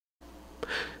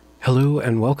Hello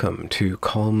and welcome to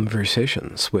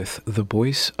Conversations with the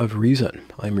Voice of Reason.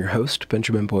 I'm your host,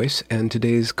 Benjamin Boyce, and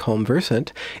today's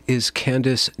conversant is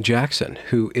Candace Jackson,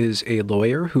 who is a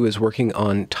lawyer who is working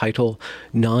on Title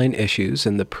IX issues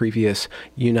in the previous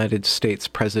United States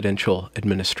presidential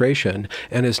administration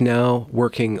and is now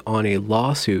working on a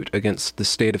lawsuit against the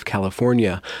state of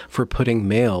California for putting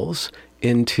males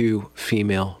into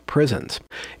female prisons.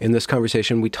 In this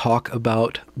conversation, we talk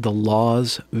about the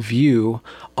law's view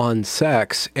on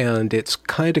sex, and it's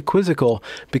kind of quizzical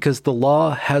because the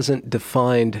law hasn't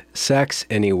defined sex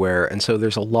anywhere, and so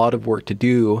there's a lot of work to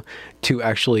do to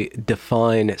actually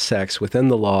define sex within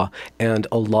the law and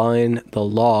align the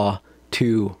law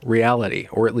to reality,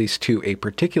 or at least to a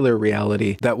particular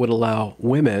reality that would allow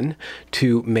women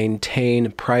to maintain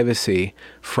privacy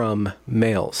from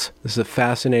males. This is a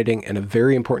fascinating and a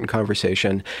very important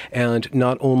conversation. And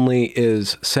not only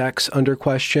is sex under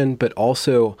question, but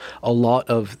also a lot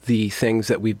of the things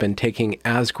that we've been taking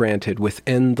as granted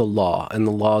within the law and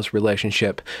the law's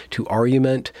relationship to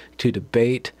argument, to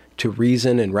debate, to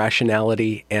reason and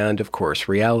rationality, and of course,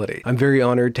 reality. I'm very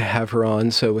honored to have her on,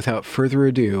 so without further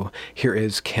ado, here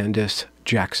is Candace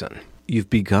Jackson. You've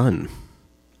begun.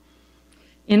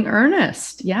 In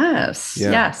earnest, yes,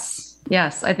 yes.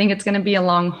 I think it's going to be a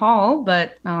long haul,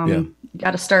 but you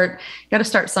got to start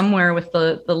somewhere with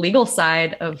the legal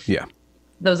side of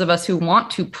those of us who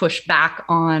want to push back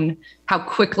on how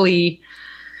quickly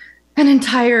an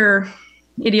entire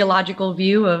ideological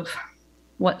view of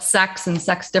what sex and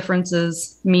sex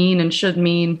differences mean and should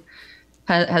mean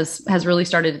has really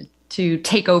started to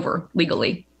take over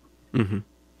legally. Mm-hmm.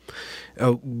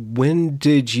 When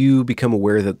did you become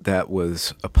aware that that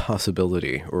was a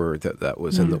possibility or that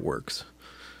was in the works?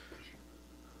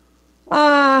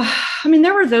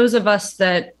 There were those of us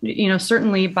that,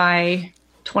 certainly by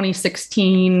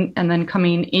 2016 and then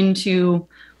coming into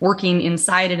working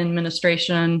inside an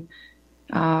administration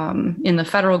in the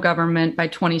federal government by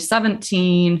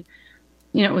 2017,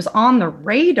 it was on the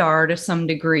radar to some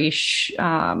degree.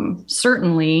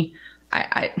 Certainly,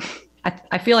 I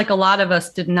feel like a lot of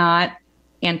us did not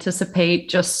anticipate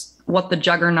just what the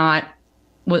juggernaut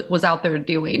was out there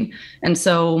doing. And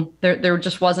so there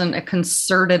just wasn't a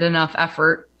concerted enough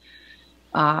effort,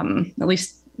 at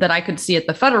least that I could see at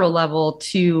the federal level,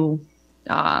 to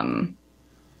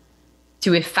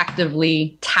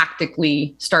effectively,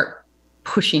 tactically start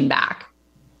pushing back.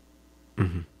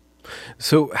 Mm-hmm.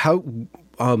 So how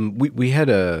we had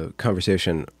a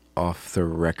conversation off the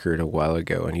record a while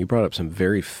ago, and you brought up some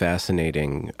very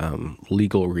fascinating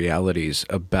legal realities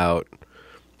about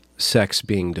sex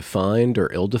being defined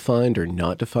or ill-defined or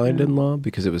not defined in law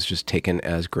because it was just taken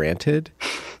as granted.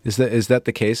 Is that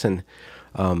the case? And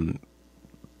how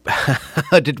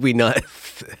did we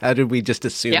just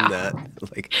assume that?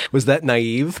 Like, was that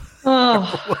naive?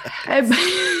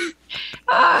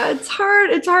 It's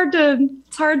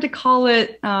hard to call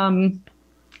it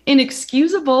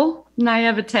inexcusable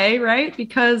naivete, right?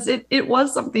 Because it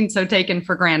was something so taken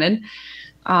for granted.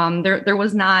 It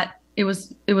was not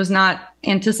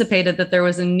anticipated that there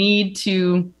was a need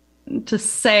to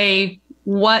say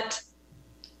what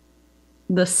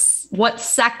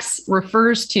sex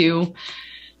refers to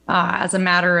as a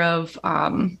matter of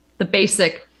the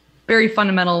basic, very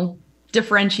fundamental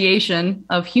differentiation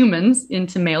of humans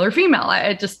into male or female.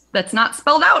 That's not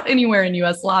spelled out anywhere in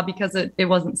U.S. law because it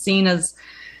wasn't seen as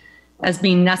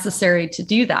being necessary to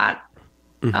do that.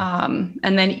 Mm-hmm.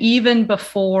 And then even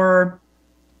before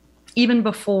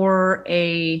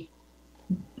a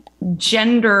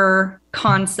gender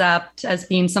concept as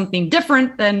being something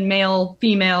different than male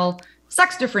female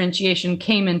sex differentiation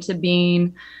came into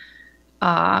being,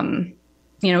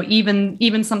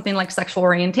 even something like sexual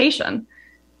orientation.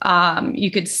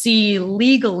 You could see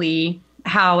legally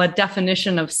how a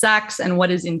definition of sex and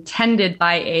what is intended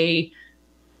by a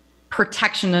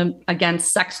protection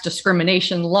against sex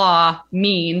discrimination law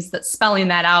means that spelling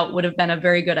that out would have been a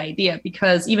very good idea,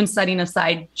 because even setting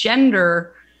aside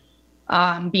gender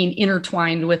being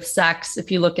intertwined with sex,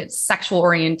 if you look at sexual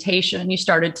orientation, you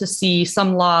started to see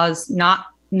some laws not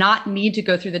need to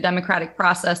go through the democratic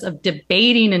process of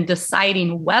debating and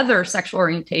deciding whether sexual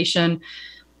orientation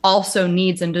also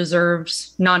needs and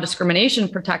deserves non-discrimination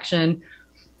protection.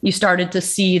 You started to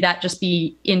see that just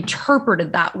be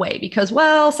interpreted that way because,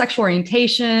 well, sexual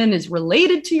orientation is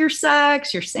related to your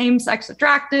sex, you're same-sex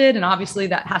attracted, and obviously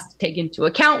that has to take into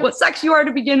account what sex you are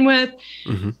to begin with.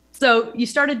 Mm-hmm. So you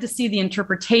started to see the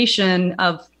interpretation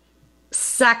of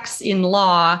sex in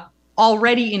law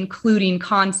already including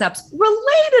concepts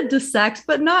related to sex,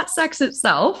 but not sex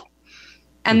itself.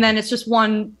 And then it's just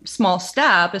one small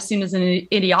step as soon as an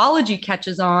ideology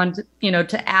catches on,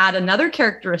 to add another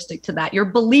characteristic to that, your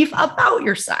belief about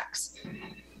your sex,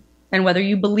 and whether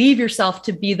you believe yourself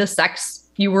to be the sex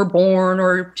you were born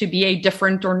or to be a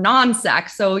different or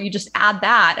non-sex. So you just add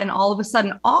that, and all of a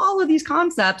sudden, all of these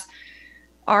concepts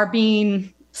are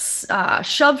being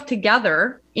shoved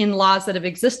together in laws that have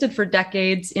existed for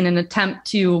decades in an attempt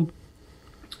to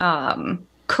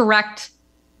correct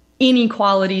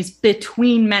inequalities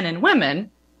between men and women,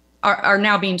 are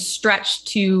now being stretched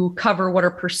to cover what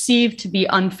are perceived to be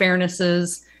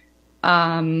unfairnesses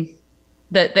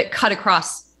that cut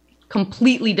across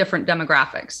completely different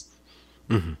demographics.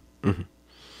 Mm-hmm. Mm-hmm.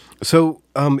 So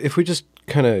if we just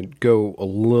kind of go a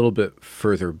little bit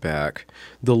further back,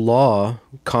 the law,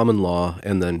 common law,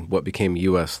 and then what became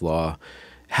U.S. law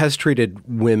has treated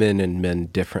women and men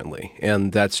differently,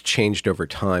 and that's changed over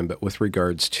time. But with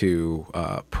regards to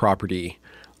property,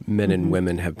 men and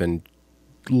women have been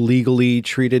legally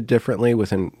treated differently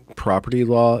within property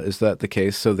law. Is that the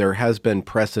case? So there has been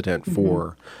precedent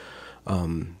for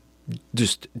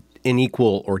just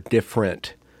unequal or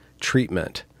different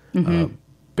treatment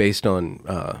based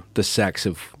on the sex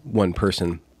of one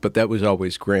person, but that was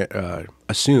always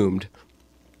assumed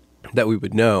that we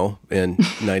would know in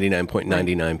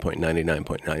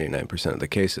 99.99.99.99% of the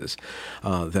cases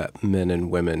that men and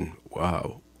women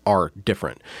are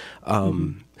different.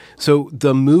 So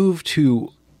the move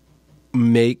to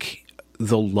make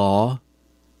the law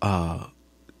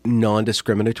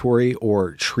non-discriminatory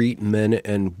or treat men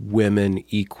and women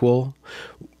equal,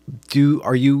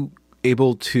 are you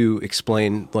able to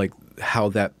explain like how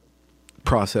that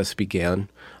process began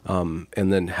and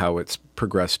then how it's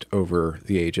progressed over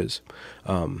the ages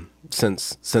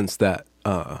since that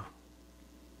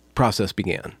process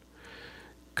began?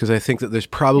 Because I think that there's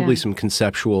probably some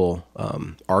conceptual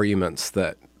arguments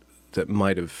that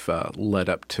might have led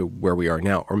up to where we are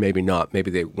now, or maybe not. Maybe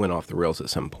they went off the rails at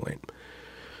some point.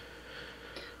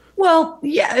 Well,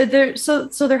 yeah.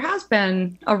 So there has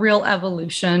been a real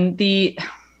evolution. The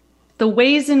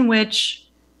ways in which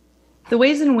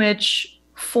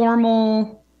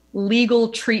formal legal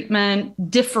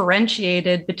treatment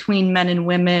differentiated between men and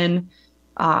women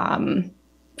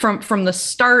from the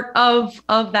start of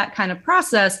that kind of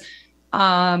process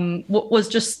was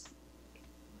just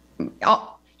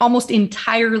almost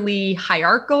entirely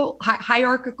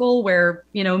hierarchical, where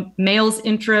males'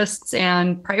 interests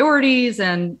and priorities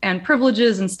and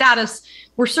privileges and status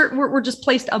were just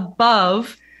placed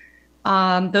above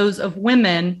those of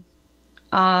women.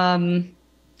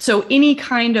 So any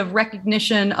kind of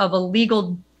recognition of a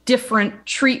legal different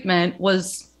treatment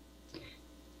was,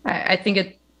 I think,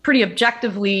 it pretty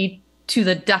objectively to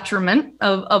the detriment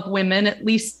of women, at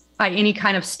least by any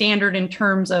kind of standard in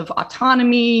terms of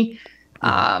autonomy,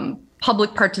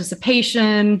 public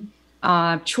participation,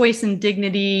 choice and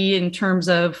dignity in terms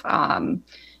of,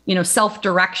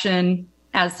 self-direction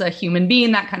as a human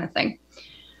being, that kind of thing.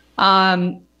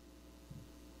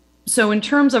 So in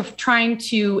terms of trying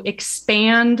to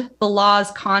expand the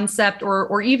law's concept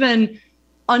or even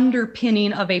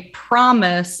underpinning of a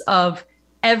promise of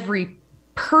every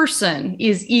person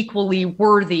is equally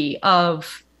worthy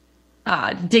of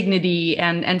dignity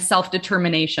and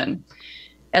self-determination,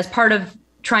 as part of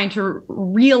trying to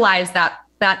realize that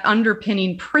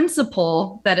underpinning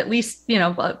principle that, at least,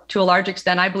 to a large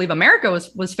extent, I believe America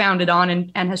was founded on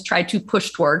and has tried to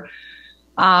push toward,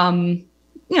 within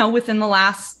the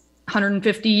last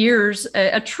 150 years,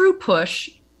 a true push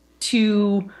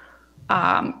to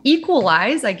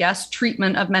equalize, I guess,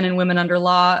 treatment of men and women under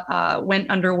law went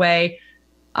underway.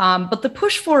 But the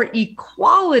push for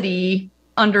equality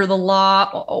under the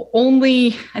law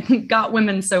only, I think, got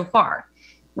women so far,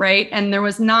 right? And there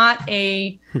was not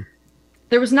a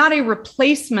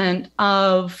replacement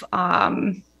of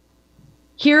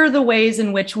here are the ways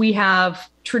in which we have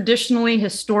traditionally,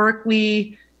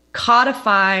 historically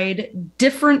codified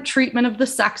different treatment of the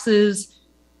sexes.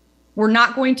 We're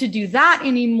not going to do that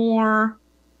anymore,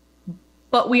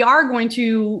 but we are going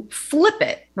to flip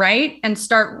it, right? And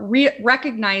start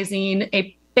recognizing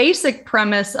a basic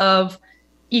premise of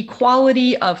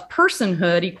equality of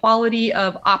personhood, equality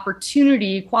of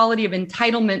opportunity, equality of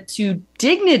entitlement to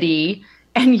dignity.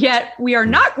 And yet we are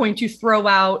not going to throw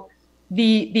out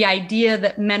the idea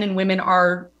that men and women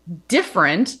are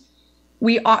different.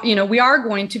 We are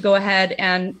going to go ahead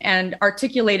and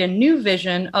articulate a new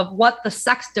vision of what the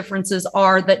sex differences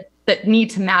are that need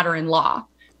to matter in law.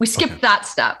 We skipped that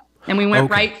step, and we went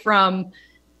right from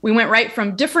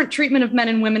different treatment of men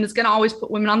and women is going to always put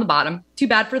women on the bottom. Too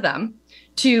bad for them.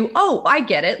 To, I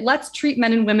get it. Let's treat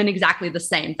men and women exactly the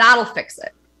same. That'll fix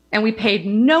it. And we paid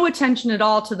no attention at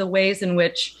all to the ways in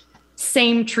which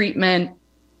same treatment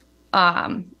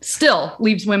still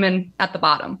leaves women at the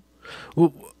bottom.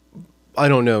 Well, I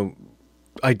don't know.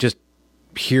 I just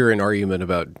hear an argument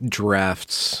about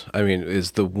drafts. I mean,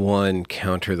 is the one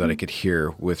counter that I could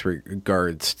hear with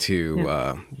regards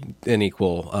to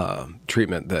unequal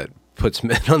treatment that puts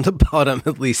men on the bottom,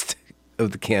 at least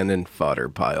of the cannon fodder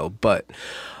pile. But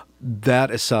that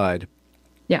aside,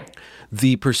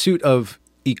 the pursuit of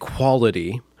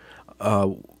equality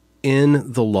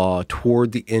in the law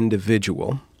toward the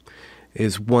individual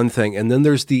is one thing. And then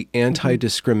there's the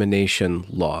anti-discrimination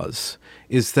laws.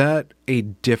 Is that a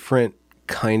different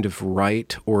kind of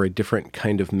right or a different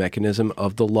kind of mechanism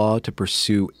of the law to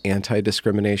pursue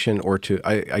anti-discrimination, or to,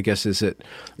 I guess, is it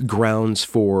grounds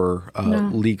for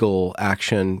legal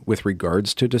action with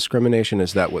regards to discrimination?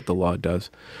 Is that what the law does?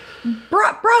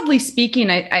 Broadly speaking,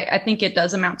 I think it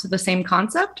does amount to the same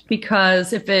concept,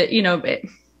 because if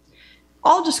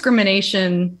all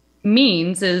discrimination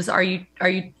means is, are you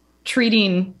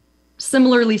treating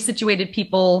similarly situated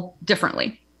people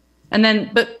differently? And then,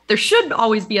 but there should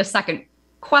always be a second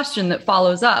question that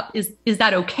follows up. Is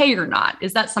that okay or not?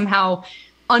 Is that somehow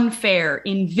unfair,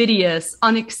 invidious,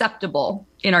 unacceptable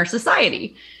in our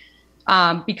society?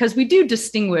 Because we do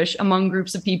distinguish among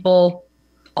groups of people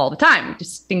all the time. We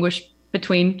distinguish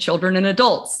between children and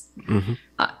adults.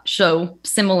 So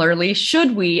similarly,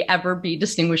 should we ever be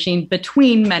distinguishing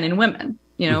between men and women?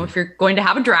 If you're going to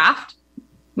have a draft,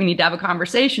 we need to have a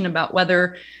conversation about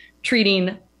whether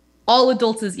treating all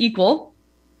adults as equal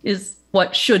is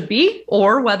what should be,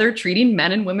 or whether treating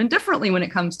men and women differently when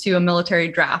it comes to a military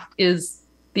draft is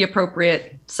the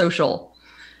appropriate social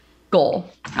goal.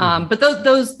 But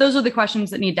those are the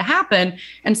questions that need to happen.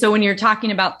 And so when you're talking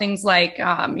about things like,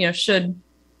 who should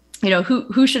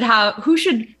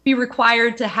be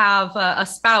required to have a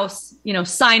spouse,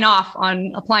 sign off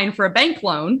on applying for a bank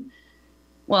loan?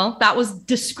 Well, that was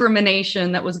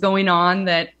discrimination that was going on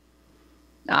that,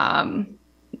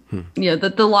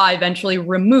 that the law eventually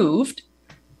removed.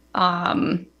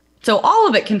 So all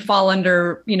of it can fall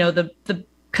under, the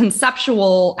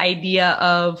conceptual idea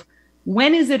of,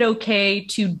 when is it okay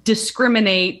to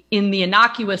discriminate in the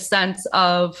innocuous sense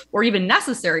of, or even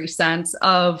necessary sense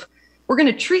of, we're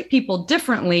going to treat people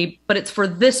differently, but it's for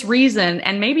this reason.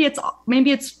 And maybe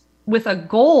it's with a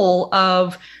goal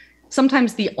of,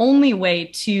 sometimes the only way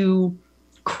to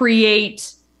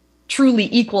create truly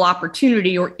equal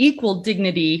opportunity or equal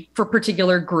dignity for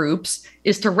particular groups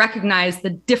is to recognize the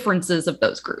differences of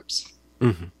those groups.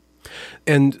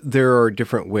 And there are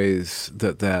different ways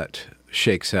that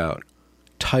shakes out.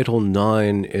 Title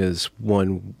IX is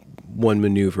one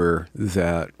maneuver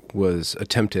that was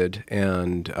attempted,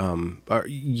 and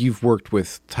you've worked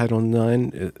with Title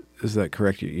IX. Is that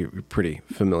correct? You're pretty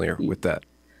familiar with that.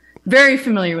 Very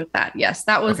familiar with that. Yes,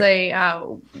 that was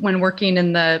when working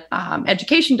in the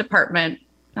education department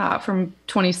from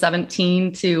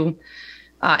 2017 to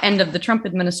end of the Trump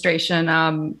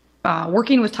administration.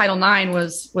 Working with Title IX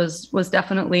was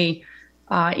definitely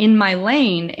in my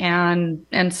lane,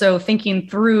 and so thinking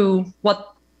through what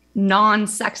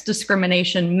non-sex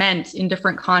discrimination meant in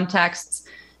different contexts,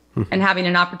 and having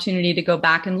an opportunity to go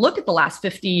back and look at the last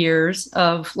 50 years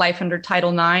of life under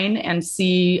Title IX and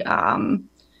see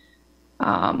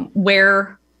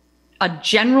where a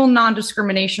general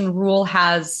non-discrimination rule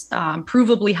has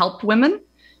provably helped women,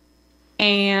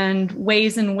 and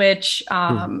ways in which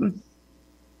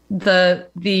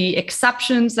the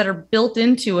exceptions that are built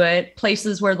into it,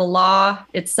 places where the law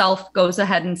itself goes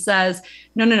ahead and says,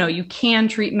 no, you can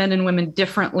treat men and women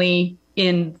differently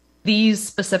in these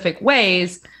specific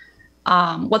ways.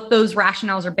 What those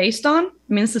rationales are based on.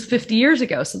 I mean, this is 50 years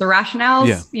ago, so the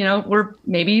rationales, were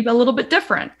maybe a little bit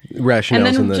different.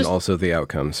 Rationales, and then also the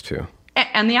outcomes too.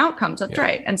 And the outcomes, that's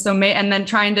right. And so, and then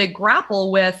trying to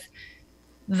grapple with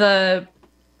the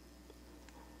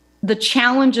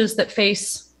challenges that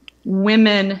face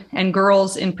women and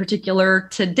girls in particular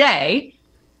today,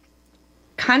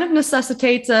 kind of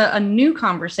necessitates a new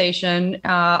conversation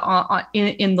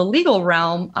in the legal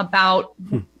realm about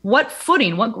what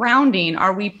footing, what grounding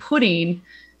are we putting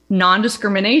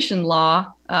non-discrimination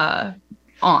law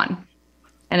on.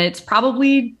 And it's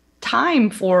probably time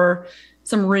for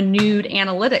some renewed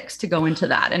analytics to go into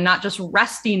that, and not just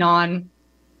resting on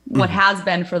what has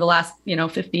been for the last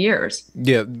 50 years.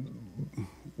 Yeah.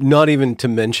 Not even to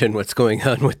mention what's going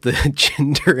on with the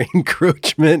gender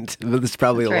encroachment, but there's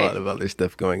probably a lot of other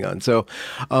stuff going on. So,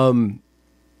 and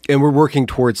we're working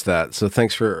towards that. So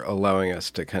thanks for allowing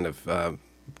us to kind of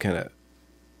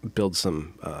build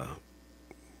some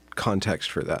context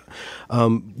for that.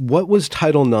 What was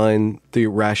Title IX, the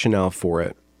rationale for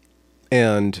it?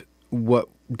 And what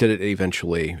did it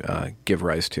eventually give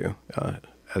rise to,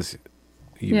 as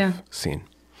you've seen?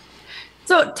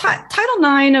 So Title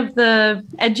IX of the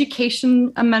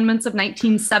Education Amendments of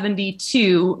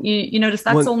 1972, you notice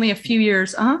that's only a few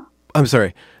years. I'm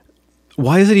sorry.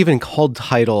 Why is it even called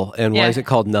Title, and why is it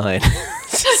called Nine?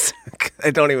 I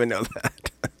don't even know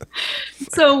that.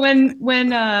 So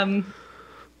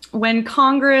when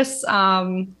Congress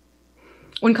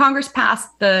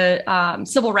passed the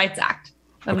Civil Rights Act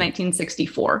of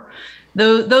 1964,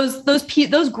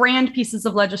 those grand pieces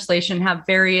of legislation have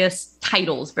various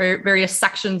titles, various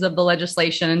sections of the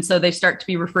legislation, and so they start to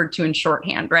be referred to in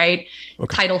shorthand, right?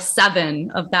 Okay. Title VII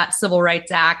of that Civil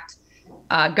Rights Act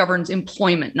governs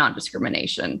employment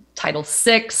non-discrimination. Title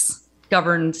VI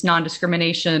governs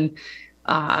non-discrimination,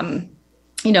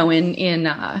 in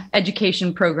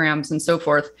education programs and so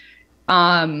forth.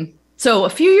 So a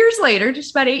few years later,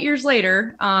 just about 8 years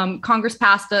later, Congress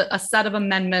passed a set of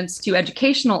amendments to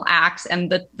educational acts,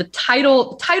 and the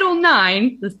Title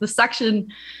IX, the section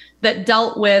that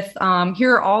dealt with,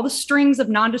 here are all the strings of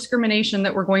non-discrimination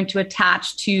that we're going to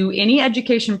attach to any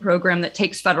education program that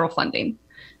takes federal funding.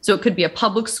 So it could be a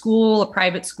public school, a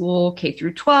private school, K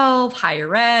through 12,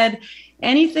 higher ed,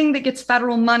 anything that gets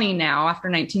federal money now after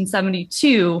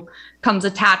 1972 comes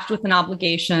attached with an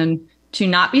obligation to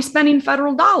not be spending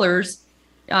federal dollars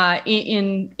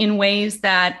in ways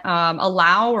that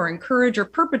allow or encourage or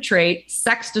perpetrate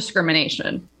sex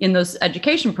discrimination in those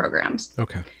education programs.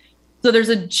 Okay. So there's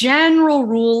a general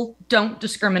rule, don't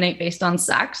discriminate based on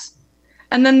sex.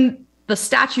 And then the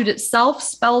statute itself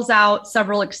spells out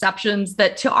several exceptions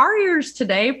that to our ears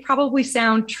today probably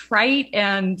sound trite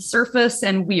and surface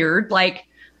and weird, like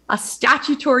a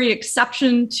statutory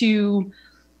exception to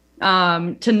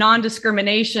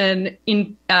non-discrimination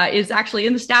is actually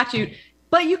in the statute,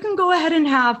 but you can go ahead and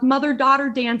have mother-daughter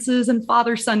dances and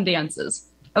father-son dances.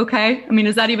 Okay. I mean,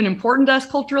 is that even important to us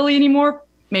culturally anymore?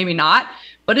 Maybe not,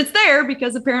 but it's there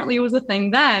because apparently it was a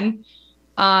thing then.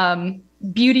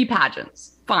 Beauty pageants.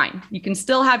 Fine. You can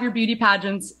still have your beauty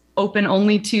pageants open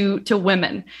only to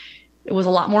women. It was a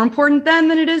lot more important then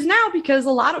than it is now because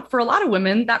for a lot of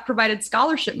women that provided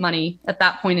scholarship money at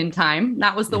that point in time.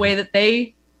 That was the way that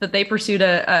they pursued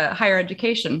a higher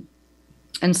education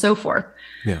and so forth.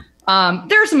 Yeah.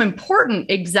 There are some important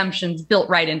exemptions built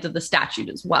right into the statute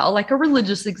as well, like a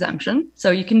religious exemption.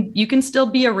 So you can still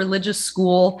be a religious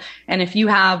school. And if you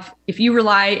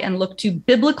rely and look to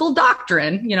biblical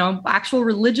doctrine, actual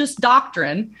religious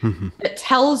doctrine that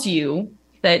tells you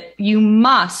that you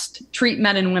must treat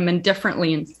men and women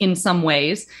differently in some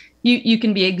ways, you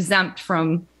can be exempt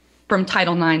from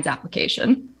Title IX's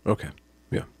application. Okay.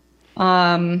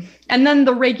 And then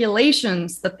the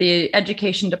regulations that the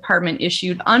Education Department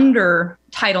issued under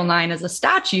Title IX as a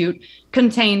statute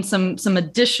contain some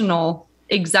additional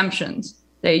exemptions.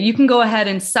 You can go ahead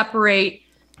and separate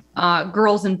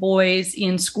girls and boys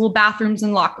in school bathrooms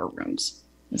and locker rooms,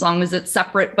 as long as it's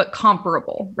separate but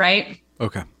comparable, right?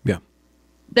 Okay, yeah.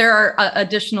 There are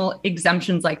additional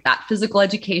exemptions like that. Physical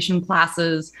education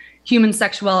classes, human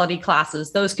sexuality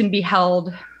classes, those can be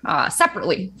held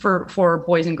separately for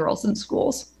boys and girls in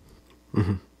schools.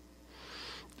 Mm-hmm.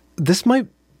 This might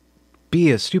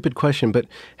be a stupid question, but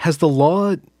has the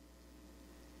law,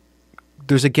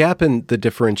 there's a gap in the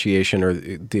differentiation or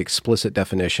the explicit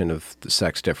definition of the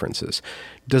sex differences.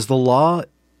 Does the law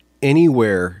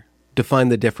anywhere define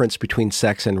the difference between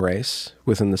sex and race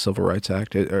within the Civil Rights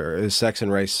Act? Or is sex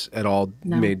and race at all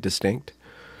made distinct?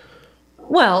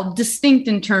 Well, distinct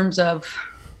in terms of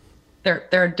there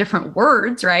are different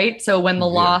words, right? So when the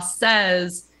law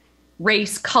says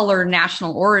race, color,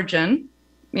 national origin,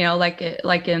 like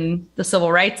in the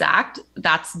Civil Rights Act,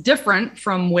 that's different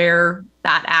from where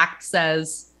that act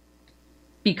says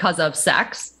because of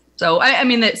sex. So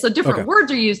so different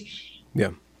words are used. Yeah.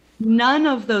 None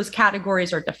of those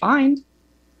categories are defined.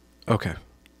 Okay.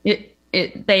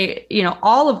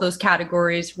 All of those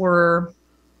categories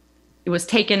it was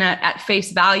taken at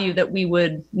face value that we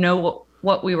would know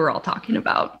what we were all talking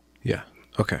about. Yeah.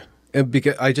 Okay. And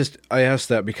because I asked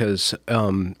that because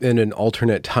in an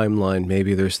alternate timeline,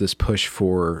 maybe there's this push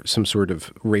for some sort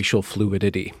of racial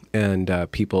fluidity and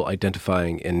people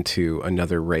identifying into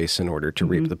another race in order to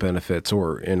reap the benefits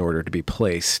or in order to be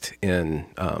placed in,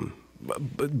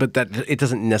 but that it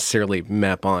doesn't necessarily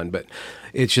map on, but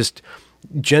it's just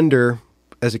gender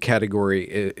as a category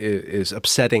is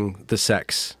upsetting the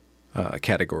sex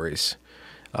categories.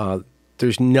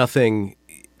 There's nothing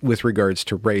with regards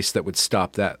to race that would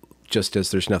stop that, just as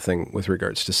there's nothing with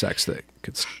regards to sex that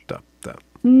could stop that.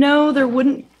 No, there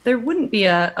wouldn't be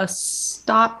a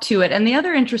stop to it. And the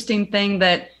other interesting thing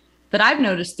that I've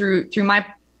noticed through my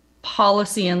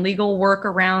policy and legal work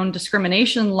around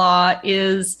discrimination law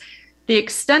is the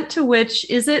extent to which,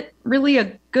 is it really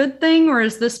a good thing, or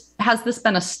has this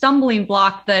been a stumbling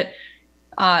block that,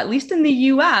 at least in the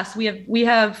US, we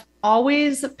have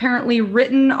always apparently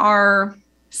written our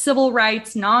civil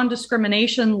rights,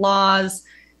 non-discrimination laws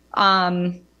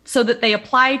so that they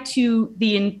apply to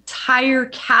the entire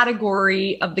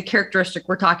category of the characteristic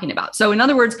we're talking about. So in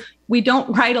other words, we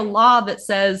don't write a law that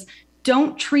says,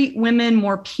 don't treat women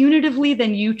more punitively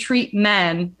than you treat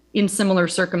men in similar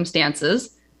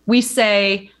circumstances. We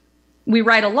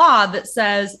write a law that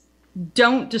says,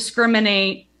 don't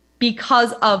discriminate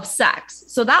because of sex.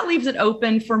 So that leaves it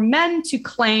open for men to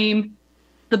claim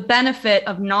the benefit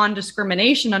of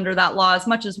non-discrimination under that law as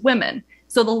much as women.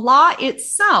 So the law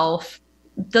itself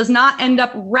does not end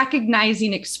up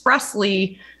recognizing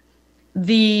expressly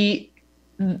the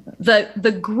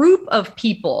group of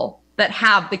people that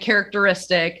have the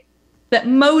characteristic that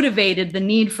motivated the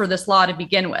need for this law to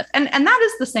begin with. And that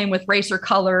is the same with race or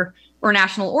color or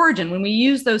national origin. When we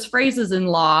use those phrases in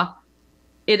law,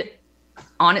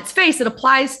 on its face, it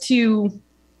applies to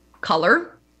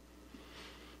color,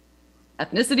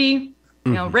 ethnicity,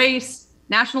 race,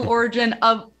 national origin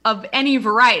of any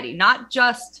variety, not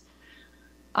just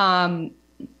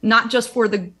for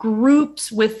the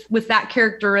groups with that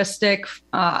characteristic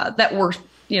that were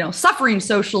suffering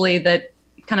socially, that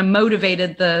kind of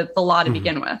motivated the law to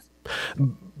begin with.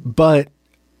 But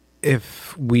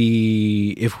if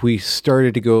we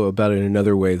started to go about it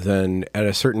another way, then at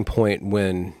a certain point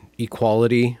when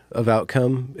equality of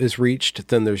outcome is reached,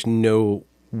 then there's no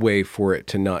way for it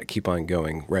to not keep on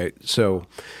going, right? So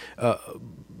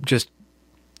just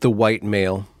the white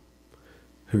male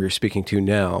who you're speaking to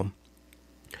now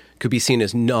could be seen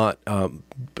as not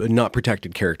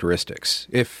protected characteristics.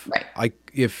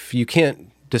 If you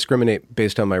can't discriminate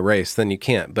based on my race, then you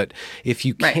can't. But if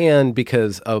you can,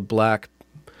 because a black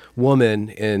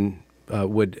woman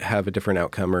would have a different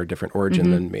outcome or a different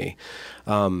origin than me,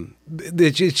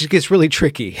 it just gets really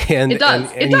tricky. And,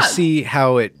 and you see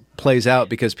how it plays out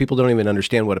because people don't even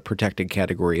understand what a protected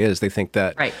category is. They think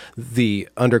that the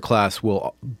underclass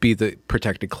will be the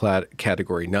protected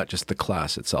category, not just the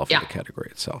class itself or the category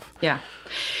itself. Yeah,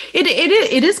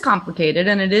 it is complicated,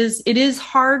 and it is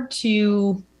hard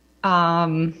to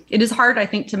I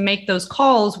think, to make those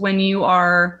calls when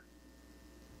you're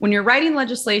writing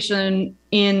legislation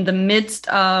in the midst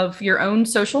of your own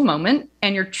social moment,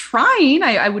 and you're trying,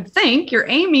 I would think, you're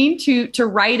aiming to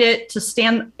write it to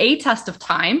stand a test of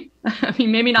time. I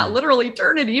mean, maybe not literal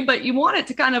eternity, but you want it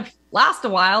to kind of last a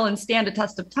while and stand a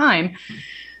test of time.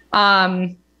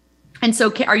 And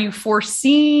so are you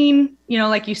foreseeing,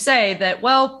 like you say, that,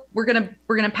 well, we're going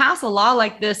to pass a law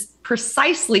like this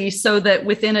precisely so that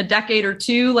within a decade or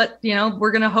two,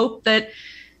 we're going to hope that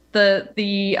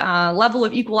the level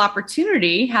of equal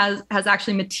opportunity has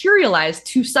actually materialized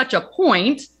to such a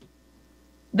point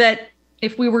that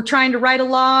if we were trying to write a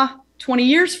law 20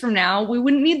 years from now, we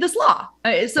wouldn't need this law.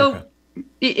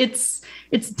 It's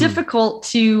difficult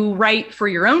to write for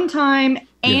your own time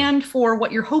and for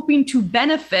what you're hoping to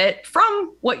benefit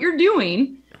from what you're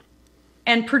doing,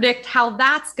 and predict how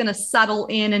that's going to settle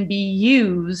in and be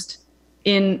used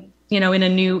in a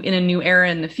new era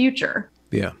in the future.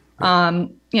 Yeah.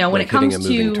 When like it comes to a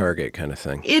moving target kind of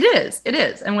thing. It is.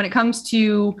 And when it comes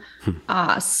to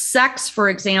sex, for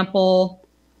example,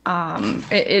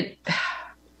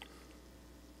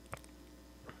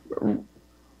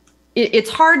 it's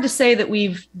hard to say that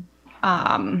we've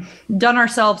done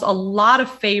ourselves a lot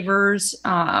of favors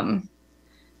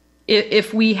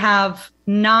if we have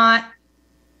not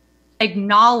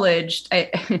acknowledged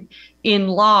in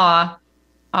law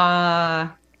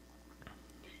that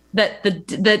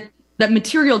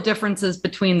material differences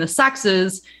between the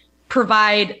sexes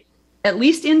provide, at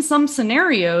least in some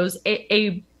scenarios,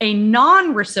 a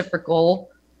non-reciprocal,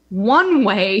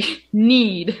 one-way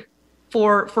need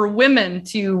for women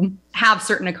to have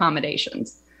certain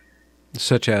accommodations.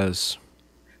 Such as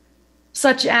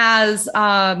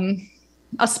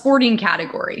a sporting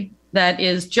category that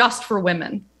is just for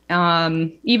women.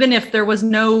 Even if there was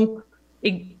no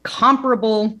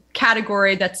comparable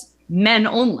category that's men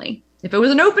only. If it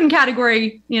was an open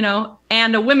category,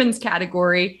 and a women's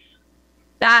category,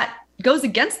 that goes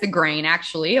against the grain,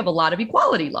 actually, of a lot of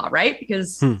equality law, right?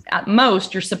 Because at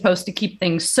most, you're supposed to keep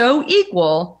things so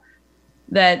equal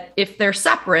that if they're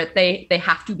separate, they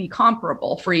have to be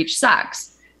comparable for each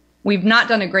sex. We've not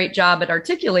done a great job at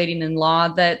articulating in law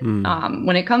that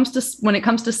when it comes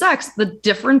to sex, the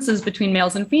differences between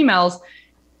males and females,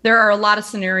 there are a lot of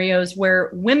scenarios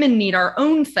where women need our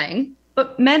own thing,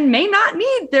 but men may not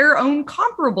need their own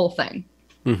comparable thing.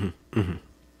 Mm-hmm, mm-hmm.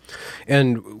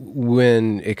 And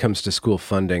when it comes to school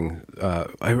funding,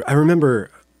 I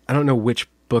remember, I don't know which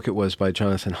book it was by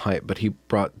Jonathan Haidt, but he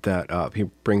brought that up. He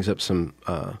brings up some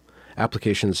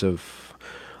applications of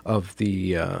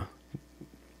the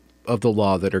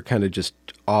law that are kind of just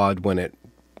odd when it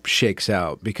shakes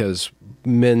out, because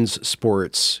men's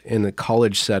sports in the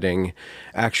college setting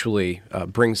actually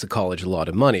brings the college a lot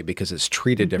of money because it's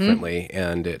treated differently,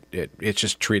 and it's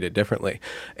just treated differently.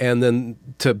 And then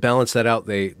to balance that out,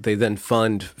 they then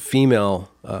fund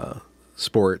female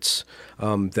sports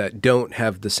that don't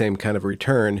have the same kind of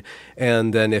return.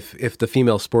 And then if the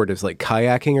female sport is like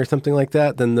kayaking or something like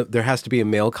that, then there has to be a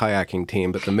male kayaking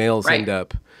team, but the males Right.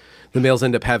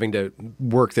 end up having to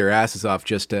work their asses off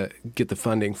just to get the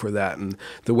funding for that, and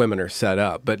the women are set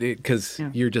up. But because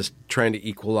you're just trying to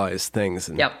equalize things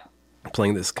and Yep.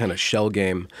 playing this kind of shell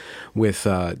game with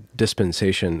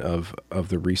dispensation of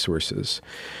the resources.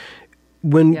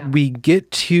 When we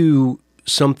get to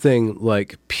something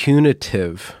like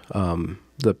punitive,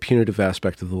 the punitive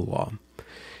aspect of the law,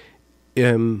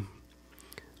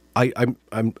 I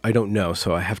don't know,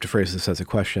 so I have to phrase this as a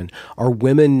question. Are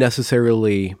women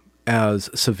necessarily as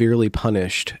severely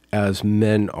punished as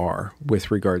men are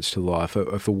with regards to the law?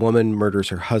 If a woman murders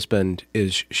her husband,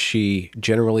 is she,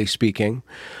 generally speaking,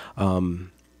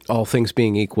 all things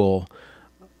being equal,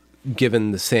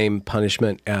 given the same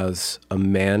punishment as a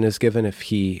man is given if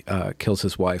he kills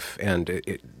his wife, and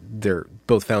they're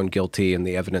both found guilty and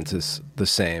the evidence is the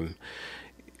same?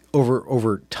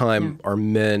 Over time, are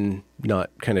men not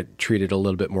kind of treated a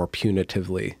little bit more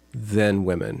punitively than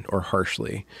women, or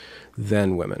harshly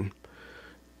than women?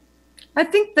 I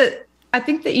think that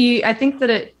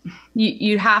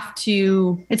you have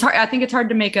to. It's hard. I think it's hard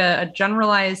to make a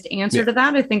generalized answer to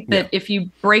that. I think that if you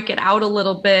break it out a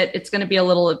little bit, it's going to be a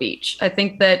little of each. I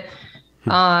think that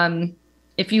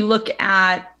if you look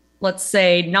at, let's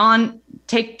say,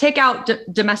 take out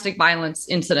domestic violence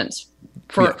incidents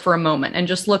for a moment and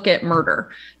just look at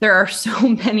murder. There are so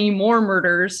many more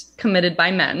murders committed by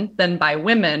men than by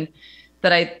women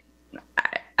that I'd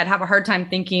have a hard time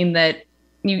thinking that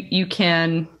you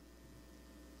can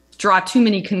draw too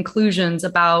many conclusions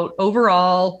about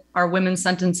overall are women's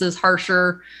sentences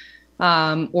harsher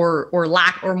or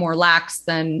more lax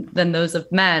than those of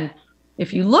men.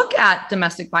 If you look at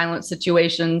domestic violence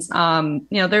situations,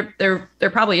 there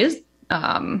probably is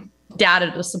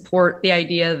data to support the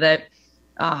idea that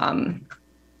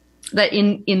that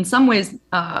in some ways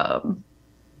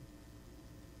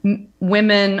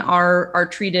women are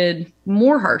treated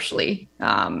more harshly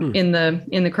in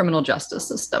the criminal justice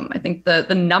system. I think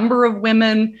the number of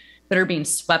women that are being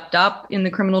swept up in the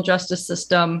criminal justice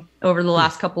system over the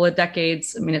last couple of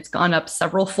decades, I mean, it's gone up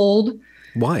several fold.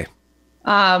 Why?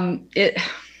 It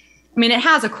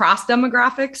has across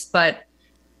demographics, but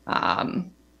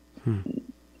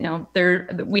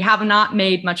we have not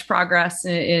made much progress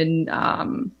in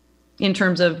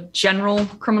terms of general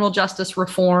criminal justice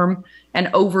reform and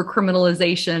over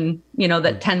criminalization,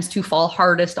 that tends to fall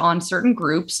hardest on certain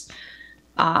groups.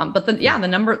 But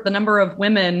the number of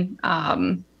women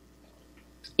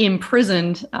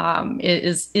imprisoned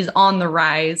is on the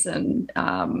rise,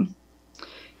 and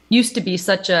used to be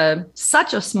such a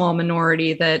small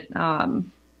minority that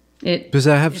does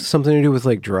that have something to do with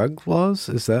like drug laws?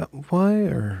 Is that why?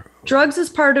 Or drugs is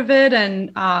part of it,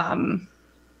 and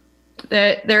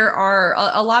there are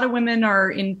a lot of women are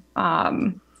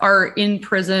in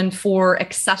prison for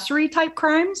accessory type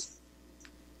crimes,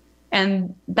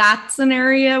 and that's an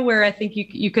area where I think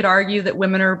you could argue that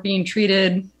women are being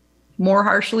treated more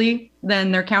harshly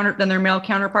than their male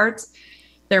counterparts.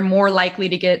 They're more likely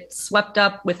to get swept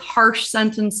up with harsh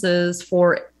sentences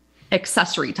for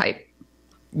accessory type,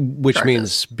 which charges.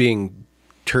 Means being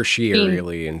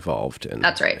tertiarily involved in.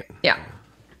 That's right. Yeah.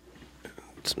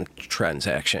 Some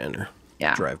transaction or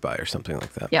drive-by or something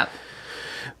like that. Yeah.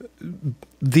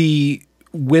 The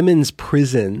women's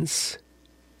prisons,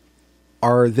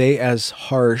 are they as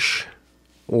harsh,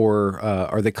 or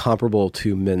are they comparable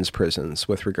to men's prisons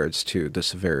with regards to the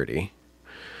severity?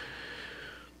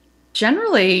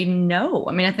 Generally, no.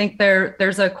 I mean, I think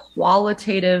there's a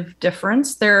qualitative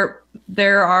difference. There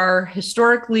are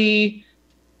historically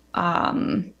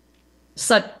so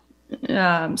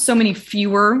many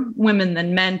fewer women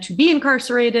than men to be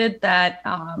incarcerated that,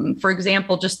 for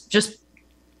example, just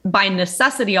by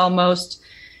necessity almost,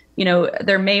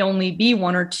 there may only be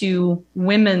one or two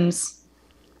women's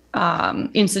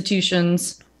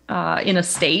institutions in a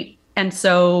state. And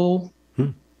so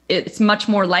it's much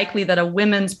more likely that a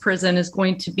women's prison is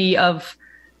going to be have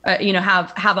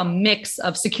a mix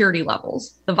of security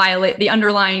levels. The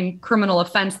underlying criminal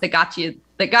offense that got you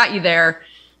there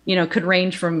could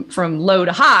range from low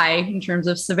to high in terms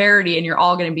of severity, and you're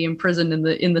all going to be imprisoned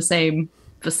in the same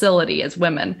facility as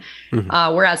women.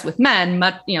 Whereas with men,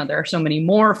 there are so many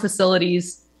more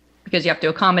facilities because you have to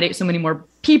accommodate so many more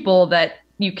people that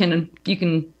you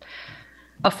can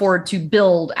afford to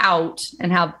build out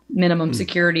and have minimum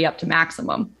security up to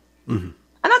maximum. And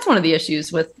that's one of the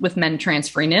issues with men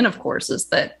transferring in, of course, is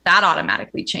that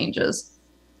automatically changes.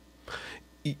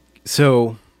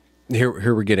 So here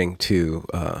we're getting to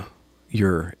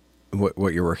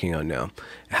what you're working on now.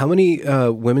 How many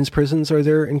women's prisons are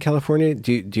there in California?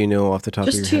 Do you know off the top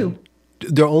of your head? Just two.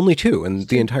 There are only two in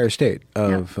the entire state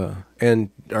of,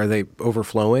 and are they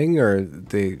overflowing, or are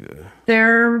they?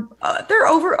 They're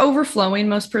overflowing.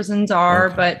 Most prisons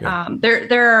are, Okay, but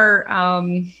there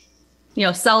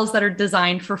are cells that are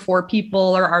designed for 4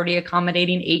 people are already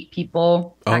accommodating 8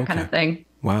 people, that kind of thing.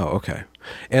 Wow. Okay.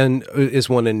 And is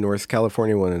one in North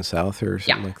California, one in South, or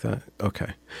something like that?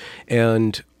 Okay.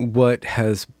 And what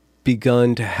has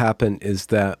begun to happen is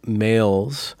that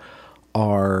males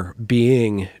are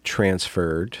being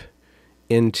transferred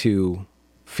into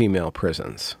female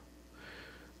prisons.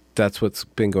 That's what's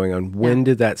been going on. When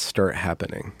did that start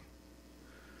happening?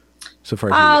 So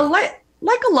far as you know.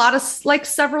 like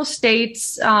several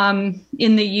states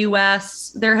in the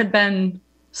U.S., there had been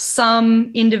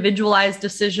some individualized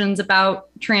decisions about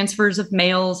transfers of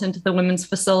males into the women's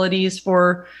facilities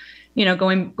for,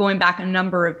 going back a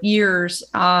number of years.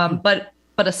 But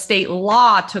a state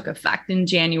law took effect in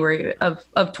January of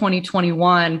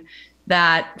 2021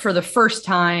 that for the first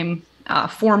time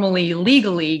formally,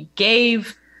 legally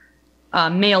gave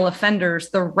male offenders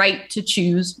the right to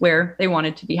choose where they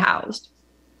wanted to be housed.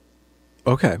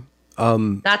 Okay.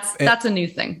 That's a new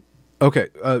thing. Okay.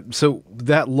 So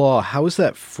that law, how is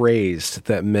that phrased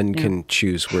that men can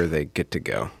choose where they get to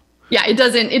go? Yeah, it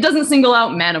doesn't single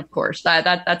out men, of course.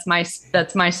 That's my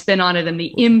spin on it and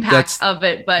the impact of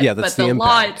it. But the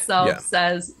law itself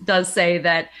does say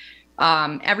that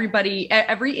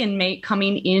every inmate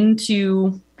coming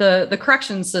into the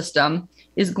correction system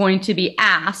is going to be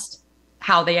asked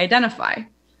how they identify.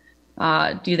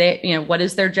 Do they, what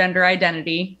is their gender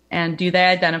identity, and do they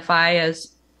identify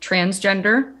as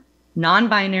transgender,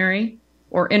 non-binary,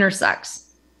 or intersex?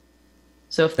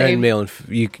 So if they male and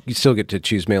you still get to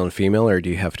choose male and female, or do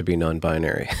you have to be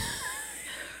non-binary?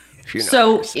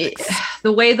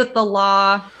 The way that the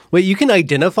law. Wait, you can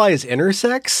identify as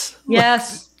intersex?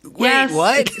 Yes. Wait, yes,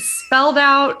 what? It's spelled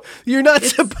out. You're not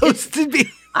supposed to be.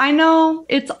 I know,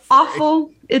 it's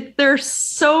awful. There's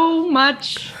so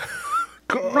much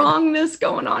wrongness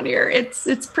going on here.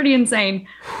 It's pretty insane.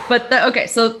 But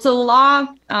so the law,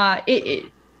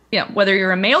 whether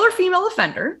you're a male or female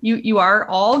offender, you are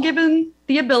all given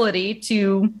the ability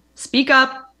to speak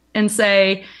up and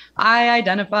say, I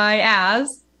identify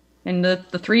as, and the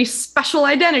 3 special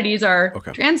identities are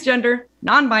transgender,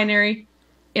 non-binary,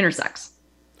 intersex.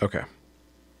 Okay.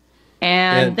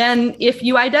 And then if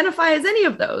you identify as any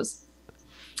of those,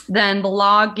 then the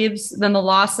law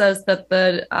says that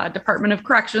the Department of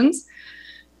Corrections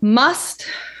must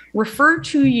refer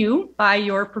to you by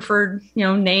your preferred,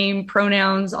 name,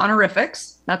 pronouns,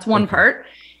 honorifics. That's one part.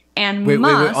 And wait,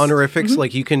 honorifics,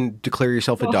 like you can declare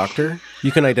yourself a doctor?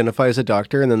 You can identify as a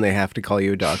doctor, and then they have to call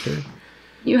you a doctor?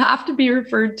 You have to be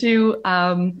referred to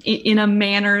in a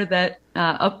manner that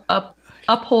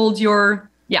upholds your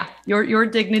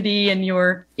dignity and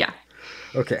your.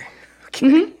 Okay.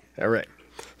 All right.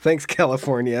 Thanks,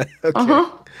 California. Okay.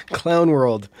 Clown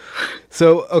world.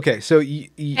 So, okay. So,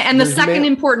 and the second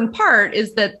important part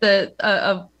is that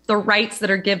the rights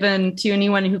that are given to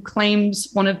anyone who claims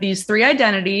one of these 3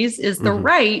 identities is the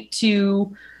right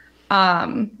to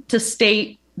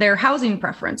state their housing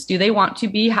preference. Do they want to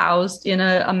be housed in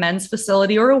a men's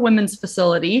facility or a women's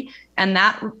facility? And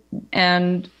that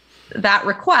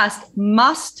request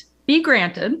must be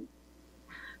granted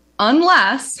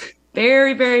unless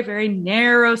very, very, very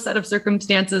narrow set of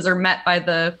circumstances are met by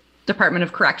the Department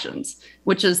of Corrections,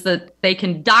 which is that they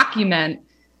can document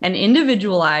an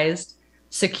individualized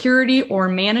security or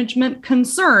management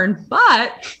concern.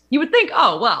 But you would think,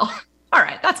 oh, well, all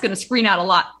right, that's going to screen out a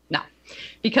lot. No,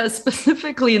 because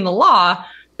specifically in the law,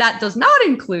 that does not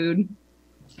include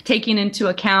taking into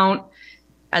account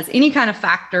as any kind of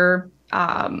factor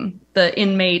the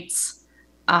inmate's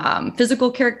physical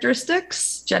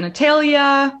characteristics,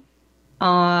 genitalia,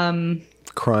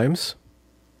 crimes,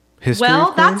 history.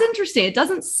 Well, that's interesting. It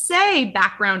doesn't say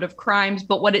background of crimes,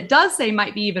 but what it does say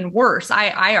might be even worse.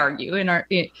 I argue and I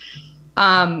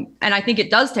think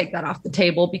it does take that off the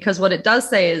table, because what it does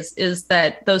say is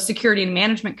that those security and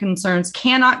management concerns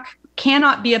cannot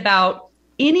be about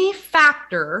any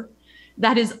factor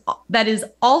that is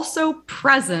also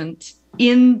present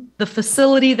in the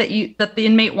facility that the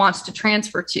inmate wants to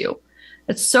transfer to.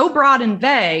 It's so broad and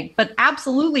vague, but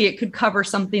absolutely it could cover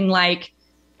something like,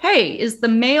 hey, is the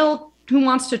male who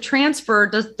wants to transfer,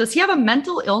 does he have a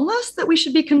mental illness that we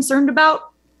should be concerned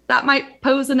about that might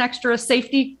pose an extra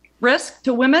safety risk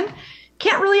to women?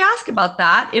 Can't really ask about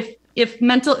that if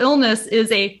mental illness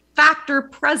is a factor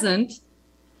present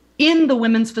in the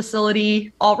women's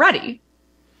facility already.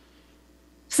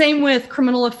 Same with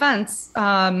criminal offense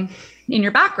in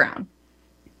your background.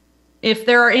 If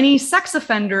there are any sex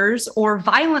offenders or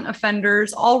violent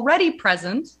offenders already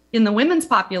present in the women's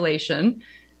population,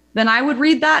 then I would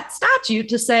read that statute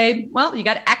to say, well, you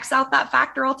got to X out that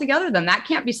factor altogether. Then that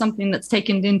can't be something that's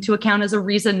taken into account as a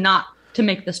reason not to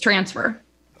make this transfer.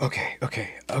 Okay.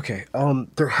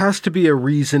 There has to be a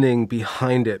reasoning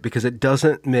behind it because it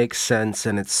doesn't make sense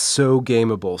and it's so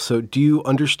gameable. So do you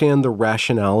understand the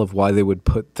rationale of why they would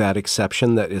put that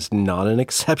exception that is not an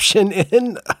exception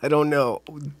in? I don't know.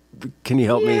 Can you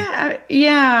help me?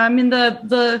 Yeah. I mean,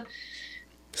 the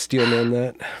Steelman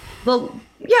that?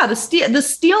 The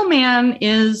Steelman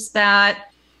is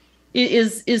that it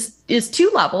is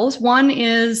two levels. One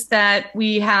is that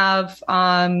we have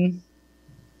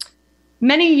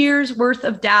many years worth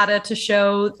of data to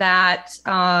show that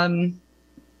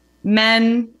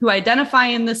men who identify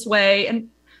in this way, and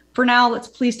for now, let's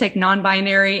please take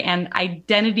non-binary and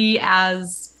identity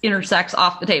as intersex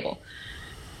off the table.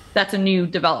 That's a new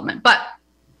development. But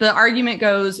the argument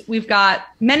goes, we've got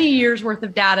many years worth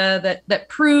of data that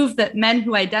prove that men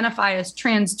who identify as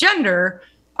transgender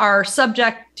are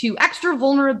subject to extra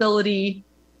vulnerability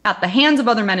at the hands of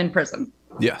other men in prison.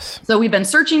 Yes. So we've been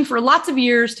searching for lots of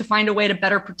years to find a way to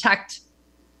better protect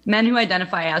men who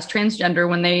identify as transgender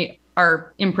when they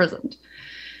are imprisoned.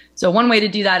 So one way to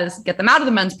do that is get them out of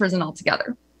the men's prison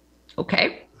altogether.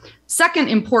 Okay. Second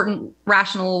important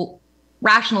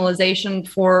rationalization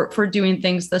for doing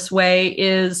things this way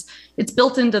is it's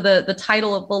built into the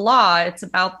title of the law. It's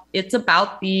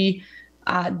about the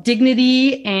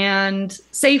dignity and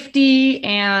safety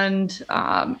and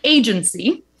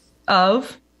agency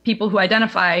of people who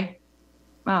identify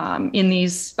in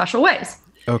these special ways.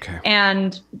 Okay.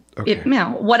 And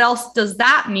what else does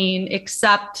that mean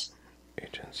except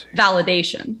agency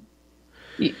validation?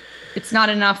 It's not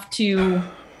enough to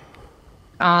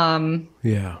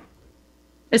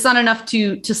it's not enough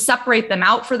to separate them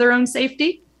out for their own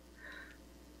safety.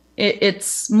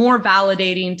 It's more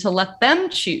validating to let them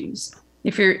choose.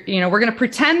 If we're going to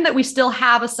pretend that we still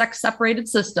have a sex separated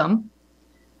system,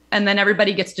 and then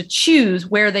everybody gets to choose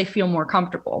where they feel more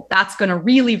comfortable. That's going to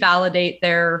really validate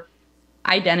their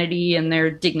identity and their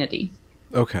dignity.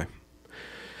 Okay.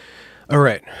 All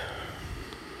right.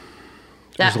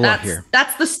 There's a lot here.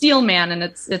 That's the Steelman, and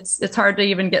it's hard to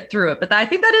even get through it. But I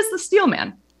think that is the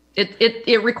Steelman.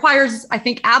 It requires, I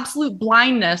think, absolute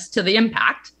blindness to the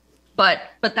impact, but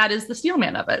that is the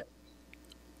Steelman of it.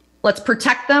 Let's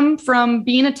protect them from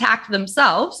being attacked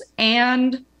themselves,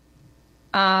 and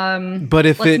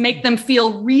let's make them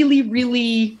feel really,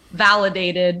 really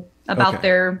validated about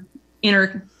their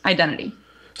inner identity.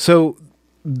 So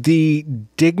the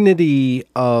dignity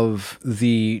of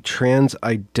the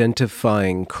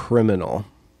trans-identifying criminal,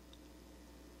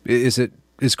 is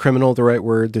criminal the right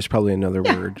word? There's probably another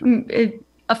word.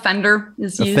 Offender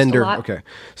is used a lot. Okay.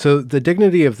 So the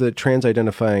dignity of the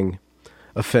trans-identifying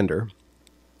offender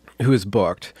who is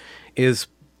booked is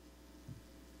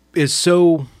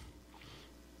so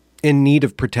in need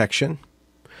of protection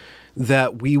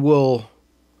that we will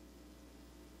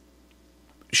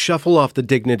shuffle off the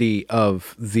dignity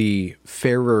of the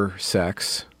fairer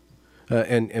sex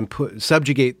and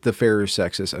subjugate the fairer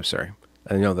sexes. I'm sorry.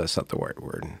 I know that's not the right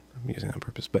word. I'm using that on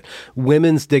purpose, but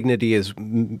women's dignity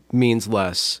means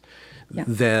less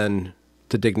than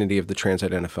the dignity of the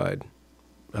trans-identified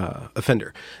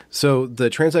offender. So the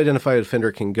trans-identified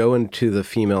offender can go into the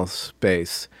female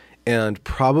space and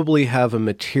probably have a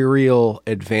material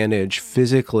advantage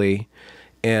physically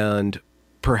and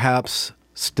perhaps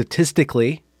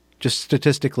statistically,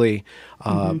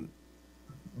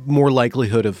 more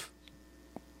likelihood of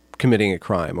committing a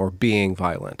crime or being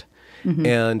violent. Mm-hmm.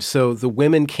 And so the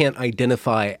women can't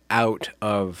identify out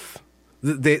of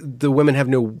the women have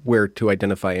nowhere to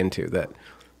identify into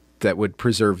that would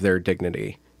preserve their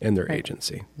dignity and their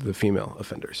agency, the female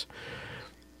offenders.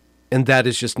 And that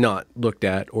is just not looked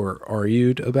at or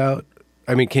argued about.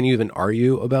 I mean, can you even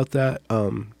argue about that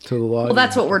to the law? Well,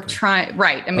 that's what we're trying.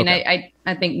 Right. I mean,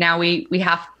 I think now we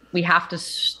have to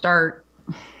start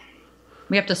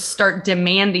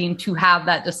demanding to have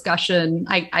that discussion.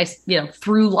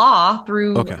 Through law,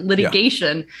 through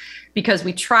litigation, because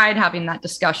we tried having that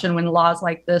discussion when laws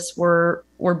like this were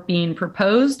being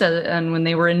proposed, and when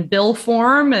they were in bill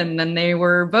form, and then they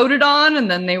were voted on,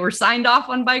 and then they were signed off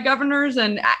on by governors,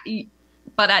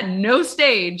 but at no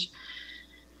stage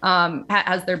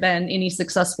has there been any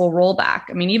successful rollback.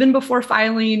 I mean, even before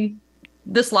filing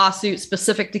this lawsuit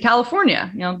specific to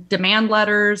California, demand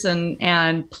letters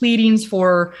and pleadings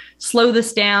for slow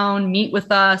this down, meet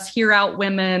with us, hear out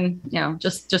women,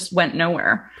 just went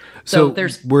nowhere. So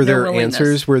were there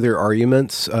answers? Were there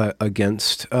arguments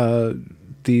against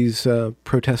these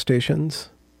protestations?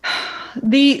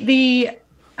 The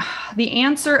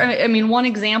answer, I mean, one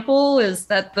example is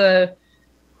that the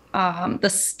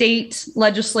state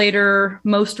legislator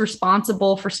most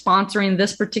responsible for sponsoring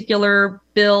this particular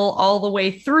bill all the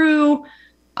way through,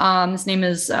 his name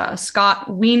is Scott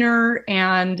Wiener,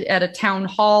 and at a town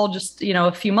hall just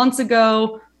a few months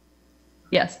ago,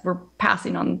 yes, we're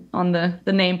passing on the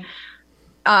name,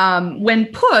 when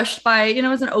pushed by, it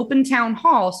was an open town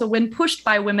hall, so when pushed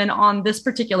by women on this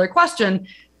particular question,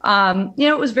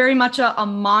 it was very much a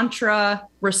mantra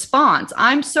response.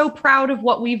 I'm so proud of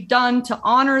what we've done to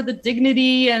honor the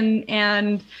dignity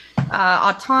and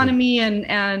autonomy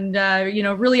and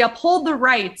really uphold the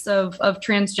rights of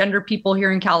transgender people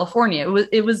here in California.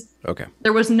 It was okay.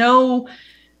 There was no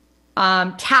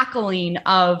tackling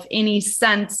of any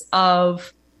sense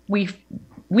of we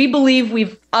believe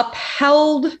we've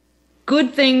upheld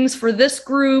good things for this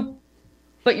group,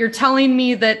 but you're telling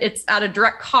me that it's at a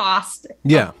direct cost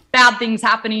of bad things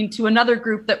happening to another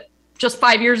group that just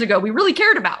 5 years ago we really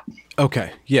cared about.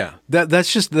 Okay. Yeah.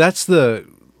 That's the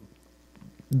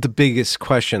biggest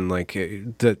question, like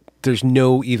that there's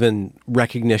no even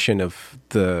recognition of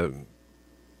the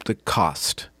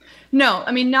cost. No,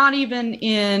 I mean, not even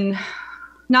in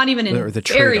the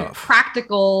very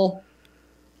practical,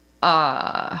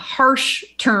 harsh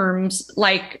terms,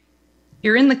 like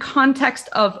you're in the context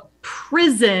of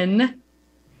prison.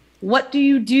 What do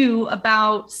you do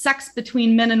about sex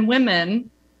between men and women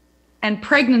and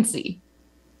pregnancy?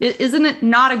 Isn't it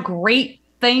not a great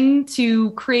thing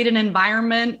to create an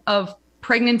environment of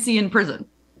pregnancy in prison?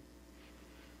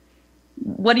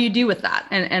 What do you do with that?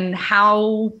 And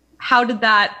how did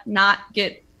that not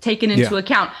get taken into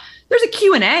account? There's a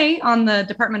Q&A on the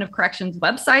Department of Corrections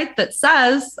website that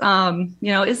says,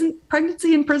 isn't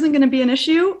pregnancy in prison going to be an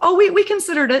issue? Oh, we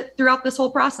considered it throughout this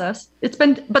whole process.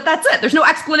 But that's it. There's no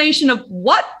explanation of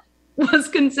what was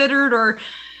considered or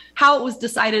how it was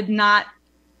decided, not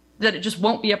that it just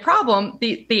won't be a problem.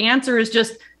 The answer is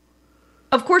just,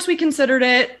 of course we considered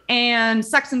it, and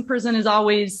sex in prison is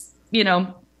always,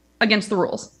 against the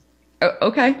rules.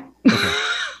 Okay.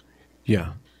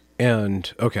 Yeah.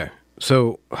 And okay.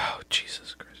 So,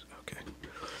 Jesus Christ.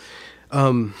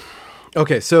 Okay.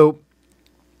 Okay. So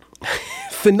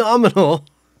phenomenal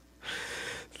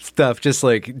stuff. Just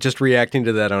reacting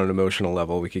to that on an emotional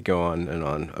level. We could go on and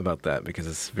on about that because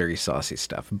it's very saucy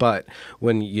stuff. But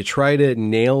when you try to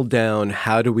nail down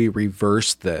how do we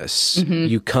reverse this,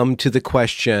 you come to the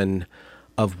question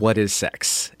of what is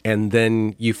sex. And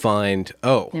then you find,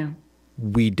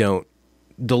 we don't,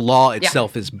 the law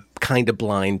itself is kind of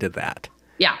blind to that.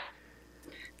 Yeah.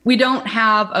 We don't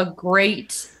have a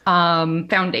great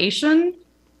foundation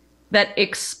that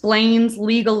explains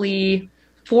legally,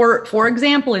 for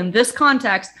example, in this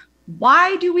context,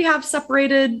 why do we have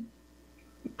separated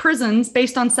prisons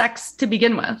based on sex to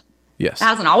begin with? Yes. It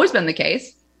hasn't always been the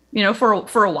case.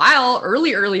 For a while,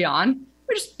 early on,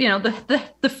 we just,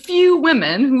 the few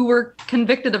women who were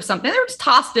convicted of something, they were just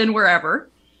tossed in wherever.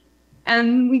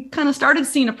 And we kind of started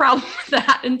seeing a problem with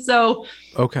that. And so,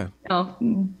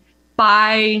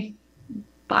 by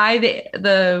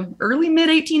the early mid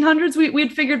 1800s,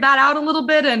 we'd figured that out a little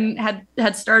bit and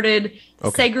had started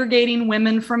segregating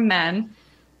women from men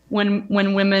when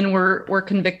women were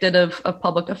convicted of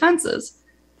public offenses.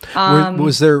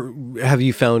 Have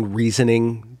you found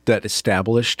reasoning that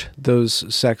established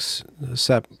those sex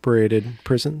separated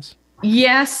prisons?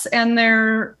 Yes. And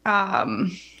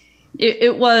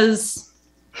it was,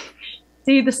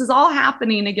 this is all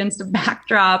happening against a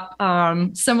backdrop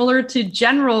similar to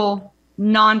general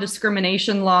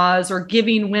non-discrimination laws or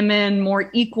giving women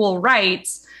more equal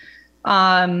rights.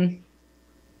 The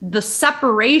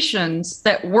separations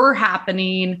that were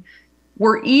happening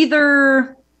were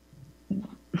either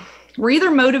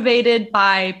motivated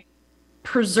by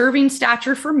preserving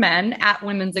stature for men at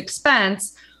women's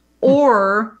expense,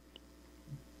 or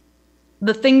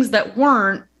the things that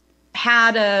weren't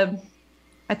had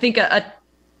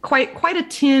quite a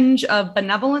tinge of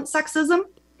benevolent sexism.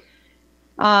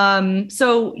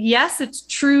 So yes, it's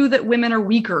true that women are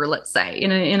weaker, let's say,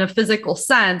 in a physical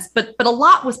sense, but a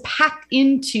lot was packed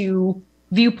into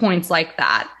viewpoints like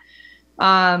that,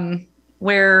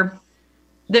 where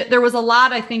there was a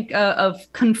lot, I think, of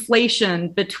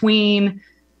conflation between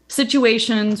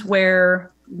situations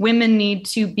where women need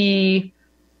to be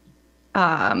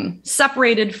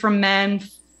separated from men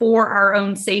for our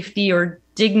own safety or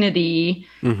dignity,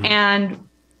 and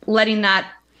letting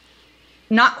that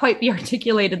not quite be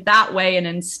articulated that way, and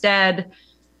instead,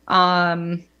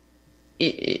 the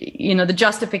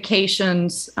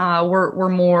justifications were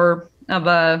more of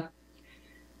a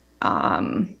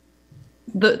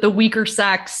the weaker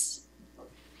sex,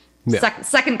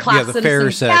 second class, the citizen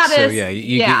fairer sex. status. So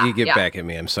you get back at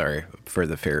me. I'm sorry for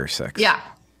the fairer sex. Yeah.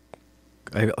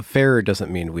 Fairer doesn't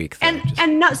mean weak. Though,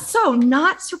 and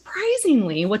not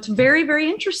surprisingly, what's very, very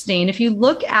interesting, if you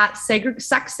look at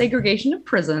sex segregation of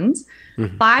prisons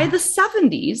by the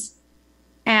 70s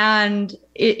and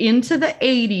into the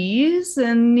 80s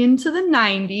and into the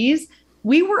 90s,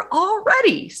 we were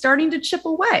already starting to chip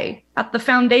away at the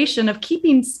foundation of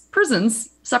keeping prisons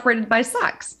separated by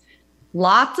sex.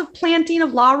 Lots of planting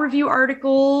of law review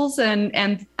articles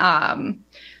and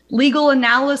legal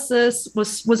analysis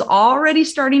was already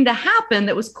starting to happen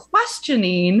that was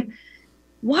questioning,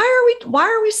 why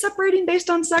are we separating based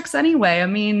on sex anyway? I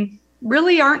mean,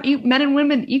 really, aren't men and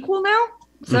women equal now?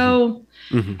 So,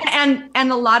 and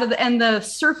a lot of the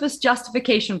surface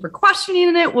justification for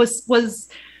questioning it were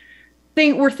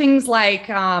things like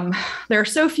there are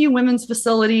so few women's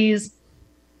facilities,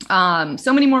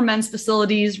 so many more men's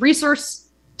facilities, resource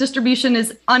distribution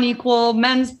is unequal,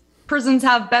 men's prisons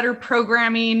have better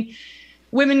programming,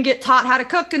 women get taught how to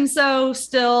cook and sew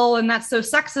still, and that's so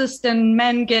sexist, and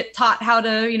men get taught how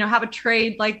to have a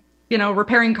trade like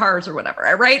repairing cars or whatever,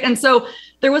 right? And so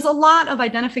there was a lot of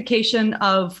identification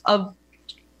of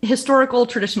historical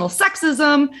traditional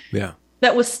sexism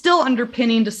that was still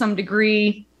underpinning to some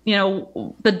degree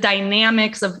the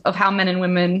dynamics of how men and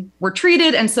women were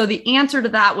treated. And so the answer to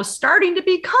that was starting to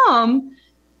become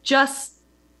just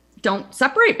don't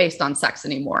separate based on sex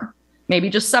anymore. Maybe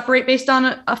just separate based on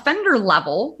an offender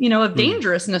level, of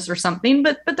dangerousness or something,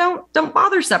 but don't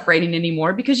bother separating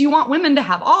anymore, because you want women to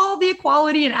have all the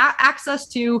equality and access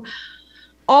to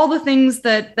all the things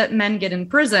that men get in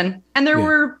prison. And there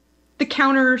were the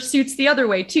counter suits the other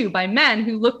way too, by men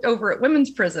who looked over at women's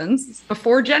prisons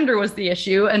before gender was the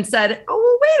issue and said, oh,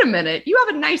 well, wait a minute, you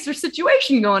have a nicer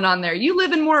situation going on there. You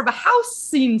live in more of a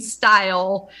housing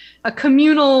style, a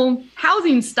communal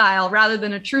housing style, rather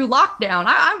than a true lockdown.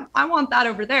 I want that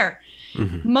over there.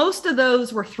 Most of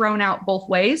those were thrown out both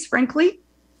ways, frankly.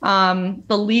 The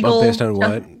legal... Based on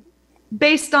what?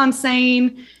 Based on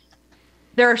saying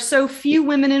there are so few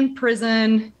women in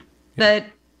prison that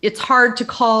it's hard to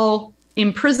call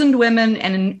imprisoned women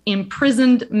and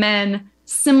imprisoned men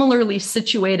similarly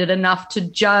situated enough to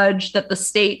judge that the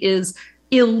state is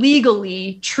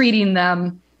illegally treating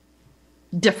them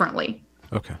differently.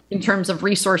 Okay. In terms of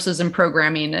resources and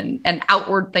programming and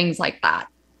outward things like that.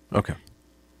 Okay.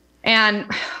 And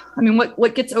I mean,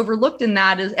 what gets overlooked in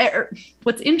that is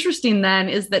what's interesting then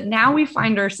is that now we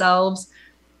find ourselves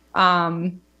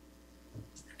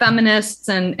feminists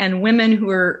and women who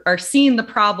are seeing the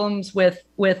problems with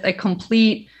a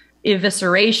complete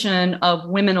evisceration of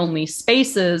women-only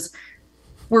spaces.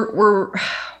 We're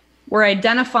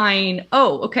identifying,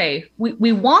 okay,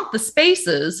 we want the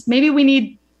spaces. Maybe we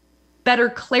need better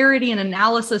clarity and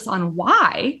analysis on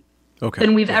why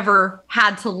than we've ever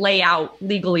had to lay out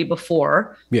legally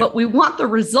before. But we want the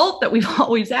result that we've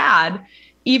always had,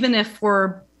 even if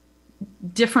for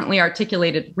differently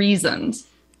articulated reasons.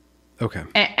 Okay.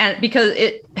 And because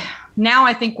now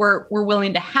I think we're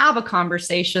willing to have a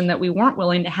conversation that we weren't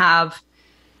willing to have,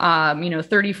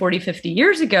 30, 40, 50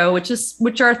 years ago,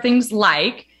 which are things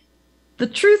like, the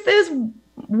truth is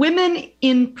women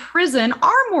in prison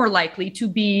are more likely to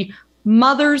be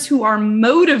mothers who are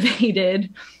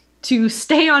motivated to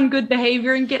stay on good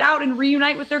behavior and get out and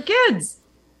reunite with their kids.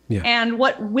 Yeah. And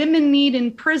what women need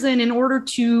in prison in order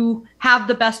to have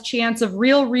the best chance of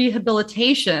real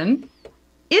rehabilitation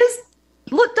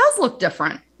does look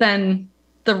different than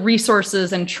the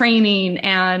resources and training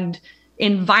and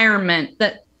environment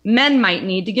that men might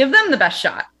need to give them the best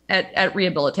shot at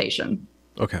rehabilitation.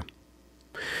 Okay.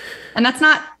 And that's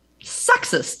not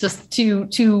sexist just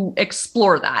to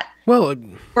explore that. Well,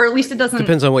 or at least it doesn't.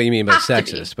 Depends on what you mean by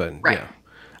sexist, but right.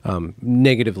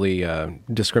 Negatively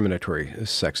discriminatory is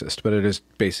sexist, but it is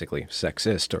basically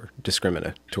sexist or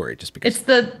discriminatory just because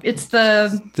it's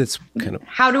the that's kind of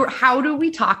how do we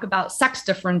talk about sex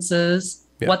differences,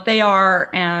 what they are,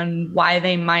 and why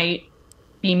they might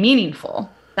be meaningful.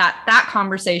 That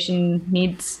conversation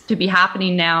needs to be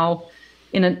happening now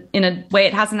in a way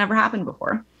it hasn't ever happened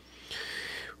before.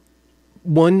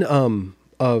 One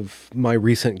of my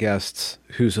recent guests,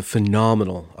 who's a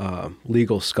phenomenal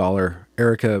legal scholar,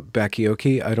 Erica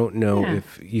Bakioki. I don't know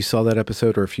if you saw that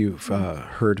episode or if you've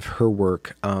heard of her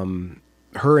work.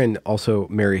 Her and also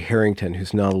Mary Harrington,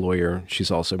 who's not a lawyer.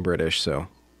 She's also British, so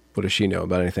what does she know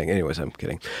about anything? Anyways, I'm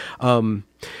kidding.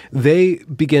 They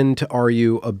begin to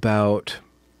argue about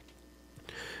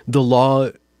the law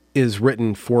is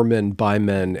written for men by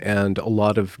men, and a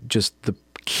lot of just the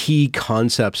key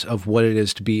concepts of what it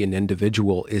is to be an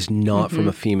individual is not from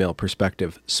a female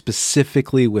perspective,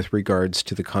 specifically with regards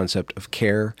to the concept of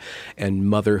care and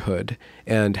motherhood,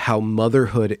 and how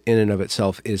motherhood in and of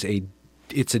itself is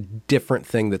it's a different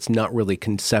thing that's not really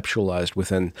conceptualized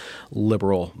within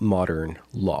liberal modern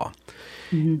law.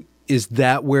 Is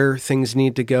that where things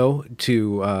need to go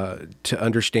to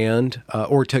understand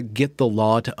or to get the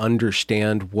law to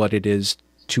understand what it is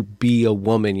to be a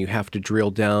woman? You have to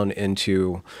drill down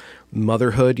into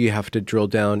motherhood. You have to drill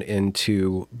down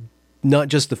into not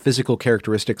just the physical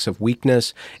characteristics of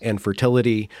weakness and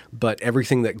fertility, but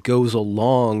everything that goes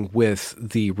along with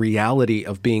the reality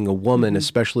of being a woman,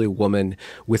 especially a woman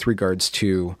with regards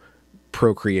to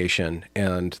procreation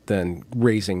and then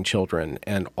raising children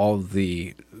and all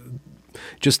the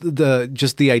just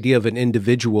the idea of an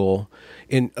individual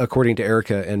according to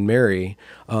Erica and Mary.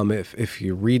 If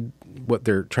you read what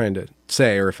they're trying to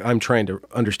say, or if I'm trying to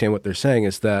understand what they're saying,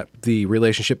 is that the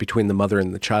relationship between the mother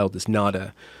and the child is not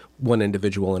one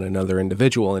individual and another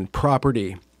individual. And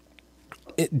property,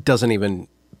 it doesn't even,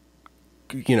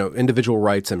 individual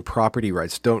rights and property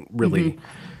rights don't really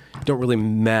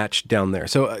match down there.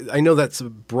 So I know that's a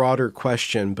broader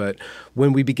question, but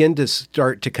when we begin to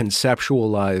start to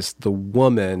conceptualize the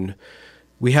woman,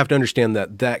 we have to understand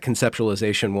that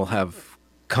conceptualization will have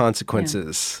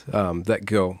consequences that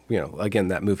go, again,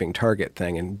 that moving target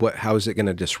thing, and how is it going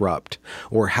to disrupt,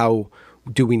 or how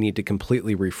do we need to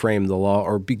completely reframe the law,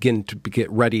 or begin to get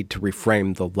ready to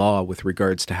reframe the law with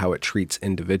regards to how it treats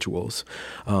individuals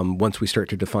once we start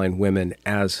to define women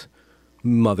as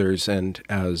mothers and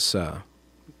as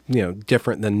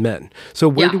different than men. So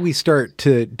where do we start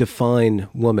to define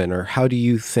woman, or how do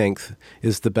you think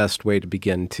is the best way to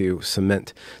begin to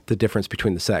cement the difference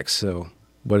between the sex? So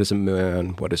what is a man?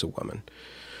 What is a woman?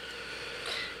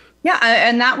 Yeah,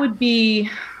 and that would be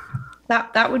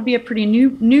a pretty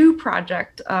new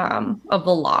project of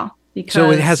the law. Because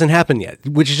so it hasn't happened yet,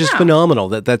 which is just phenomenal.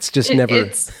 That's just never.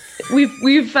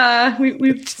 We've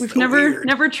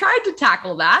never tried to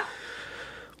tackle that.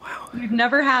 Wow. We've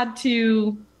never had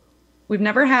to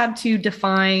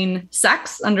define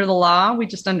sex under the law. We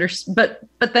just but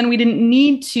then we didn't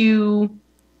need to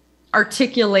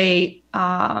articulate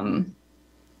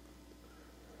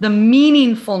the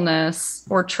meaningfulness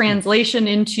or translation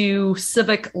into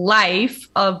civic life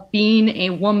of being a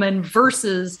woman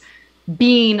versus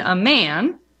being a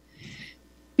man,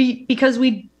 because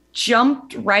we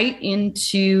jumped right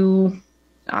into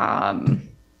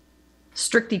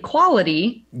strict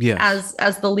equality as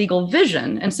the legal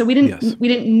vision, and so we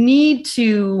didn't need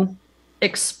to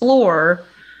explore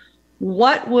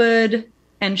what would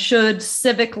and should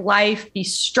civic life be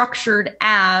structured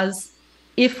as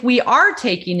if we are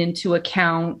taking into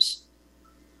account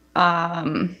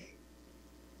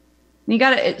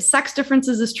sex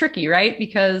differences is tricky, right?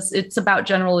 Because it's about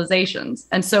generalizations.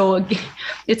 And so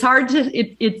it's hard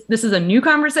this is a new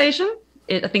conversation.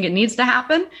 I think it needs to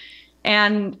happen.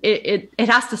 And it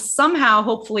has to somehow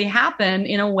hopefully happen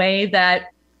in a way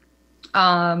that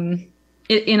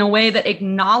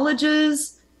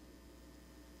acknowledges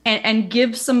and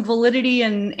gives some validity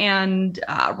and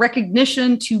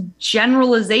recognition to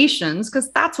generalizations, because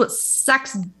that's what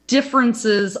sex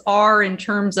differences are in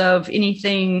terms of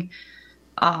anything,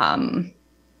 any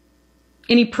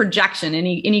projection,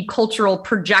 any cultural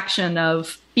projection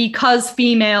of because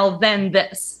female, then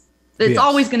this. It's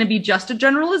always going to be just a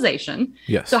generalization.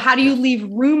 Yes. So how do you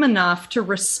leave room enough to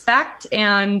respect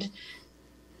and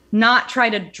not try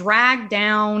to drag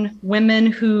down women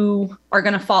who are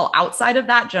going to fall outside of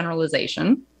that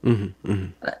generalization?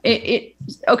 Okay,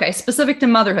 specific to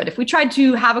motherhood. If we tried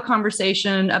to have a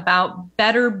conversation about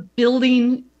better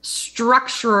building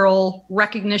structural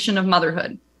recognition of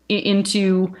motherhood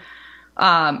into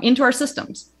our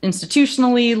systems,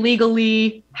 institutionally,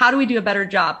 legally, how do we do a better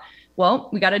job? Well,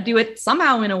 we got to do it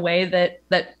somehow in a way that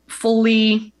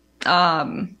fully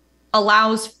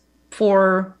allows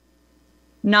for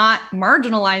not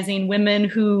marginalizing women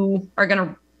who are going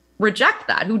to reject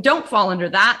that, who don't fall under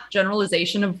that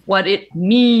generalization of what it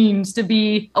means to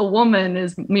be a woman,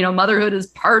 is, motherhood is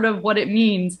part of what it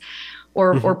means,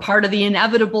 or part of the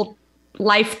inevitable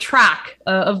life track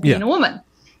of being a woman.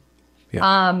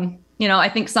 Yeah. I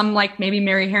think some, like maybe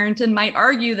Mary Harrington, might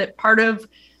argue that part of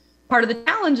the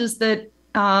challenge is that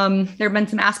there have been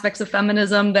some aspects of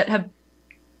feminism that have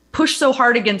pushed so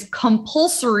hard against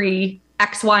compulsory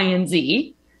X, Y, and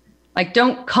Z. Like,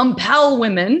 don't compel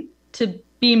women to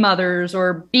be mothers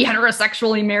or be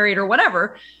heterosexually married or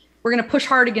whatever. We're going to push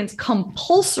hard against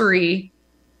compulsory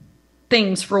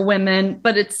things for women,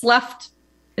 but it's left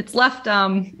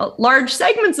large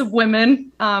segments of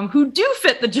women who do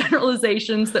fit the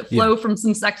generalizations that flow from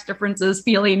some sex differences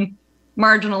feeling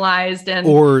marginalized, and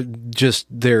or just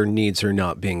their needs are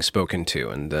not being spoken to,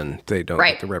 and then they don't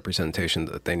get the representation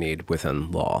that they need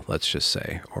within law, let's just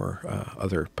say, or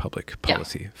other public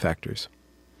policy factors.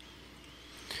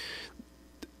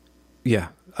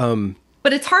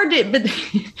 But it's hard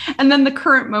to, and then the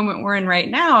current moment we're in right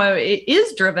now, it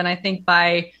is driven, I think,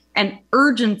 by an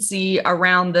urgency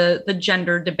around the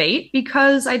gender debate,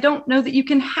 because I don't know that you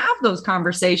can have those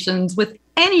conversations with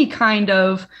any kind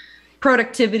of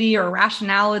productivity or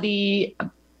rationality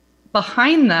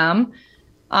behind them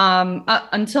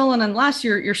until and unless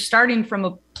you're starting from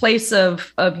a place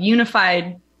of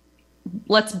unified,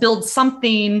 let's build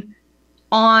something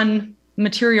on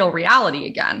material reality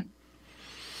again.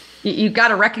 You've got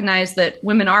to recognize that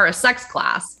women are a sex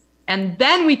class, and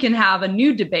then we can have a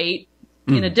new debate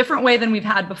in a different way than we've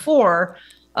had before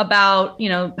about,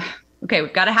 okay,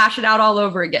 we've got to hash it out all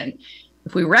over again.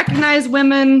 If we recognize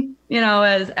women,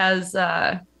 as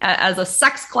a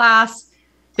sex class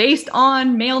based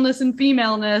on maleness and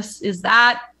femaleness, is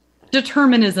that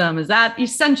determinism? Is that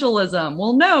essentialism?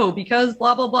 Well, no, because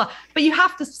blah, blah, blah. But you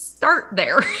have to start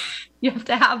there. You have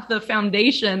to have the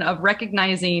foundation of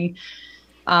recognizing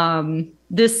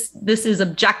this is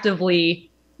objectively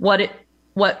what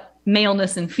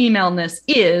maleness and femaleness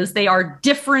is. They are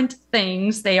different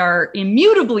things. They are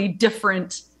immutably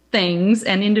different things,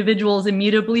 and individuals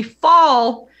immutably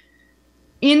fall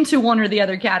into one or the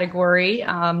other category,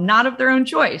 not of their own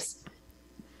choice.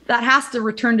 That has to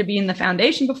return to being the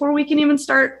foundation before we can even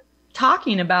start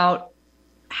talking about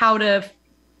how to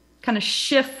kind of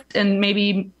shift and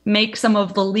maybe make some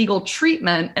of the legal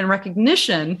treatment and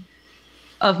recognition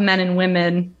of men and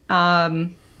women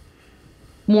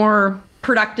more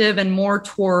productive and more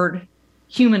toward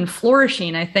human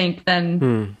flourishing, I think,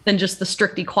 than just the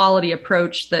strict equality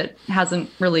approach that hasn't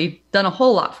really done a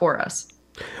whole lot for us.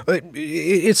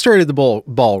 It started the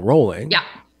ball rolling. Yeah.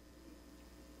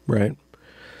 Right.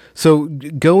 So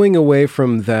going away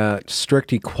from that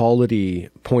strict equality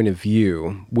point of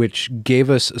view, which gave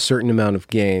us a certain amount of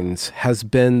gains, has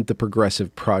been the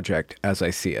progressive project as I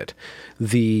see it.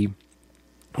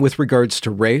 With regards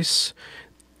to race,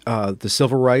 the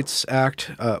Civil Rights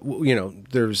Act,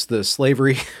 there's the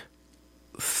slavery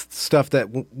stuff that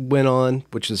went on,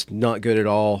 which is not good at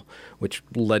all, which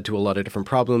led to a lot of different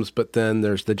problems. But then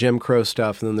there's the Jim Crow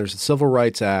stuff, and then there's the Civil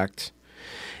Rights Act,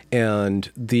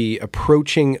 and the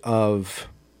approaching of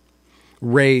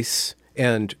race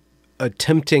and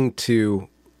attempting to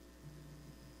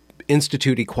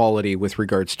institute equality with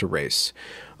regards to race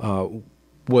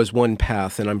was one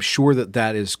path. And I'm sure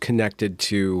that is connected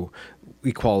to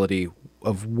equality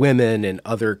of women and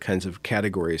other kinds of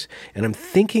categories. And I'm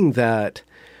thinking that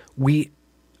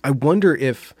I wonder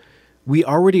if we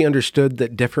already understood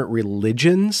that different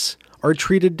religions are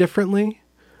treated differently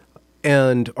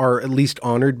and are at least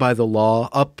honored by the law,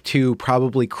 up to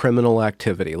probably criminal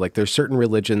activity. Like there's certain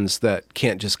religions that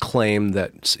can't just claim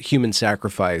that human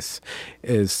sacrifice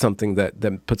is something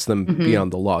that puts them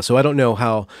beyond the law. So I don't know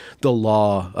how the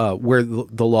law, where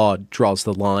the law draws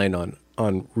the line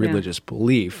on religious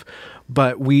belief,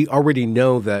 but we already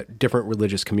know that different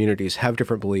religious communities have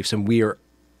different beliefs, and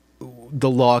the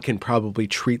law can probably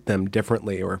treat them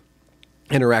differently or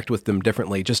interact with them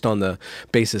differently just on the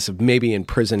basis of maybe in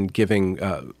prison giving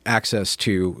access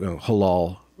to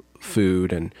halal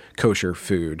food and kosher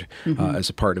food as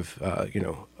a part of,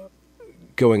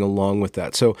 going along with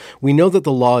that. So we know that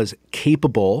the law is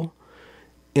capable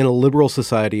in a liberal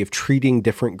society of treating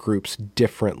different groups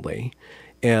differently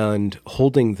and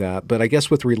holding that. But I guess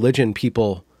with religion,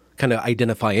 people kind of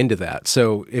identify into that.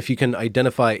 So if you can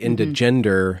identify into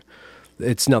gender,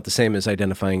 it's not the same as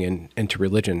identifying into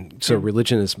religion. So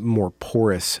religion is more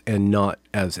porous and not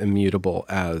as immutable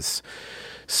as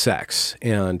sex.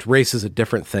 And race is a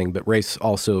different thing, but race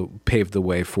also paved the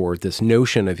way for this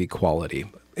notion of equality.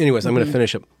 Anyways, I'm going to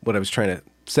finish up what I was trying to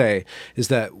say, is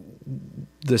that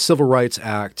the Civil Rights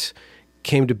Act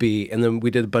came to be, and then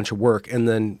we did a bunch of work, and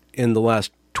then in the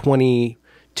last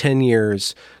 10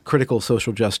 years, critical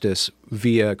social justice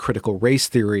via critical race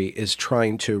theory is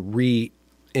trying to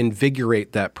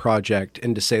reinvigorate that project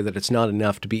and to say that it's not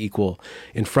enough to be equal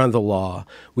in front of the law.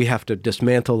 We have to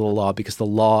dismantle the law because the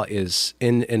law is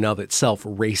in and of itself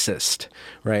racist,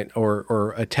 right?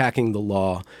 Or attacking the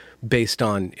law based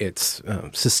on its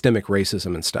systemic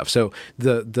racism and stuff. So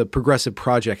the progressive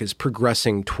project is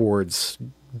progressing towards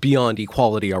beyond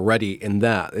equality already in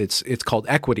that it's called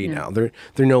equity now. They're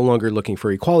no longer looking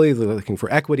for equality. They're looking for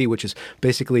equity, which is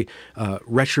basically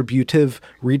retributive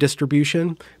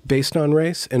redistribution based on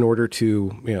race in order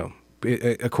to,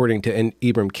 according to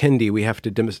Ibram Kendi, we have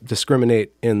to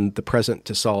discriminate in the present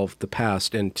to solve the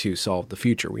past and to solve the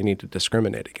future. We need to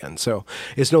discriminate again. So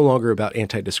it's no longer about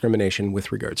anti-discrimination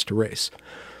with regards to race.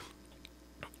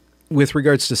 With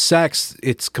regards to sex,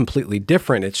 it's completely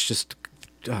different. It's just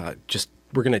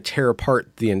we're going to tear apart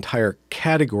the entire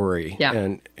category.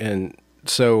 Yeah. And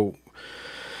so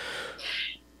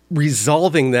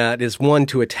resolving that is, one,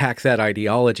 to attack that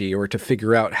ideology or to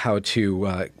figure out how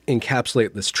to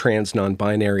encapsulate this trans,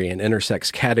 non-binary, and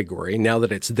intersex category. Now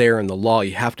that it's there in the law,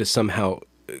 you have to somehow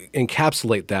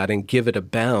encapsulate that and give it a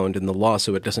bound in the law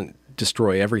so it doesn't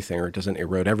destroy everything or it doesn't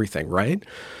erode everything, right?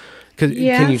 Can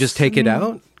you just take it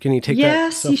out? Can you take that?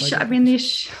 Yes, you should. I mean, you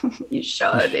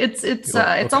should.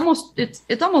 It's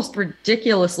almost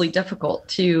ridiculously difficult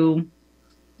to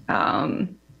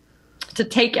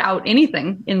take out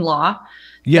anything in law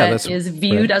that is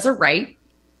viewed as a right.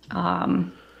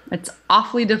 It's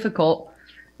awfully difficult.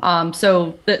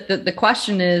 So the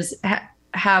question is,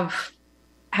 have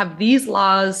these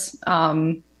laws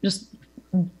just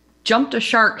jumped a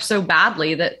shark so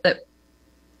badly that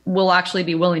we'll actually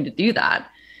be willing to do that,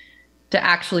 to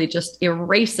actually just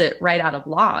erase it right out of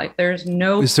law? Like, there's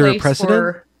no Is there a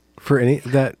precedent for any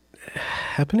that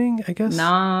happening, I guess?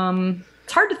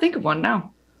 It's hard to think of one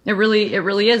now. It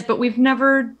really is. But we've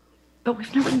never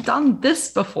done this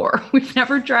before. We've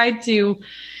never tried to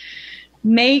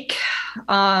make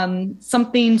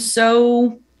something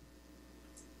so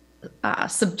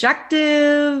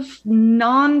subjective,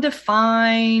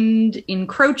 non-defined,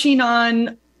 encroaching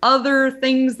on other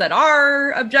things that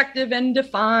are objective and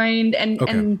defined,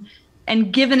 and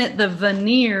given it the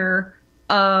veneer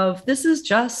of this is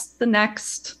just the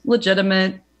next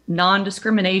legitimate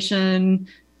non-discrimination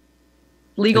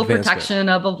legal protection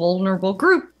of a vulnerable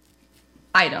group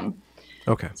item.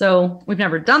 Okay. So we've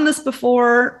never done this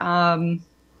before, but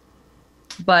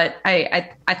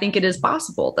I think it is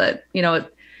possible that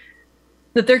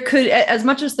that there could, as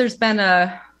much as there's been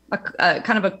a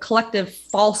kind of a collective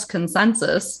false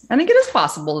consensus, I think it is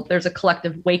possible that there's a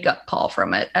collective wake-up call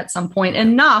from it at some point,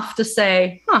 enough to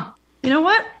say, you know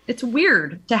what? It's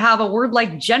weird to have a word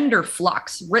like gender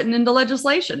flux written into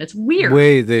legislation. It's weird.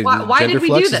 Wait, why did we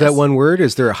flux, do this? Is that one word?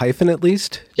 Is there a hyphen at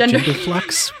least? Gender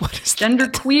flux? What is gender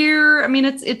that? queer? I mean,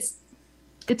 it's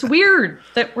weird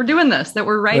that we're doing this, that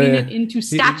we're writing it into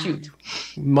statute.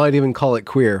 You might even call it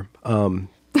queer,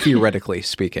 theoretically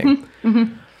speaking.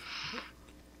 Mm-hmm.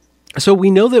 So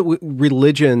we know that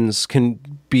religions can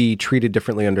be treated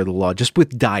differently under the law, just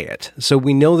with diet. So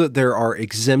we know that there are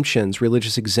exemptions,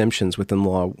 religious exemptions within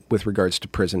law with regards to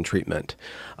prison treatment,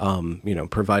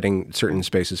 providing certain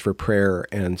spaces for prayer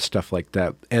and stuff like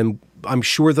that. And I'm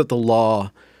sure that the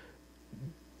law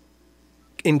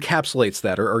encapsulates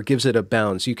that or gives it a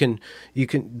bounds.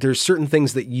 There's certain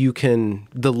things that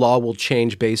the law will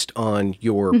change based on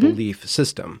your belief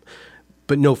system,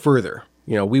 but no further.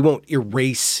 We won't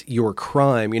erase your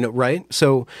crime, right?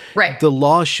 So the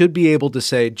law should be able to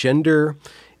say gender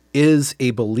is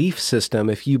a belief system.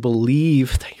 If you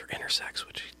believe that you're intersex,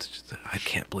 which I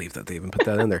can't believe that they even put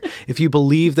that in there. If you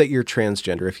believe that you're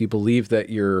transgender, if you believe that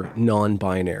you're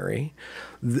non-binary,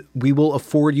 we will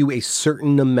afford you a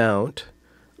certain amount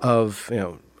of,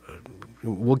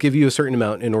 we'll give you a certain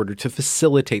amount in order to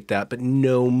facilitate that, but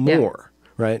no more,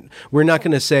 right? We're not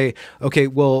going to say, okay,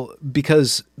 well,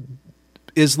 because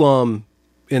Islam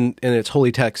in its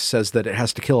holy text says that it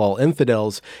has to kill all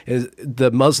infidels, the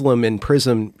Muslim in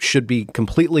prison should be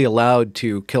completely allowed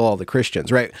to kill all the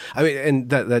Christians, right? I mean,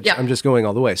 and I'm just going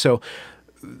all the way. So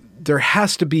there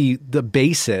has to be the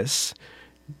basis,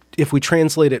 if we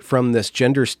translate it from this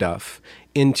gender stuff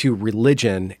into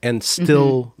religion and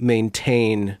still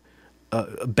maintain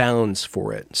bounds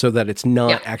for it so that it's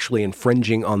not actually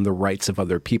infringing on the rights of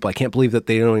other people. I can't believe that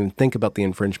they don't even think about the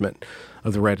infringement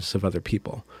of the rights of other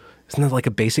people. Isn't that like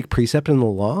a basic precept in the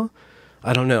law?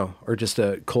 I don't know, or just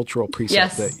a cultural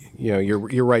precept that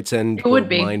your rights end where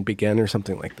mine begin, or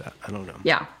something like that. I don't know.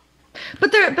 Yeah,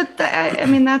 but I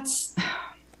mean that's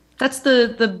that's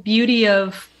the beauty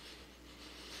of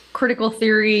critical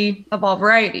theory of all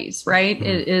varieties, right?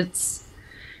 It's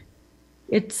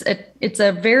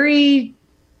a very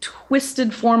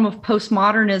twisted form of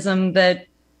postmodernism that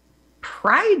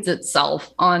prides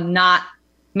itself on not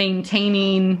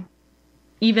maintaining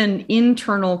even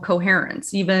internal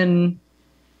coherence, even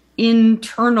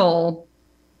internal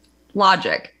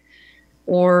logic,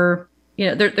 or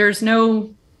there's no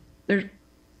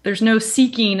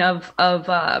seeking of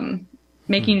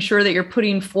making sure that you're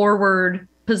putting forward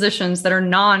positions that are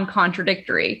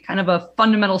non-contradictory, kind of a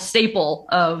fundamental staple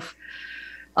of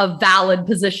a valid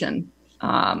position.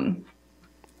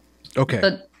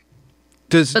 Okay.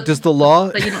 Does the law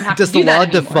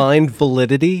define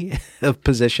validity of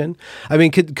position? I mean,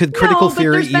 could critical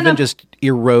theory even just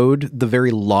erode the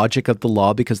very logic of the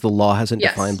law because the law hasn't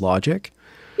defined logic?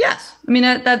 Yes. I mean,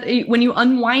 that when you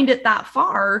unwind it that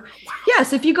far,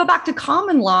 yes, if you go back to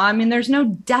common law, I mean, there's no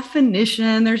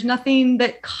definition, there's nothing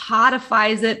that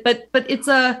codifies it, but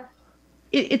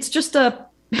it's just a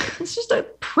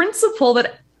principle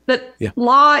that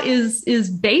law is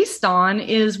based on.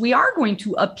 Is we are going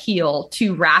to appeal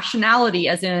to rationality,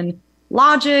 as in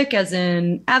logic, as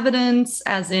in evidence,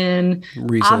 as in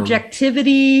reason,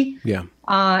 objectivity,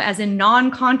 as in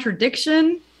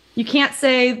non-contradiction. You can't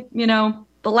say,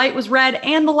 the light was red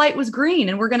and the light was green,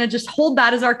 and we're going to just hold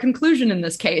that as our conclusion in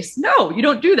this case. No, you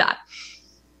don't do that.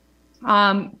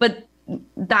 But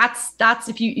that's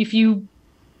if you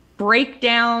break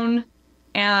down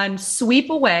and sweep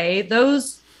away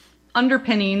those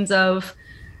underpinnings of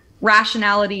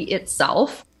rationality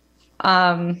itself,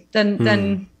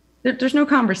 then there's no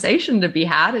conversation to be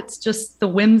had. It's just the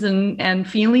whims and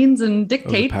feelings and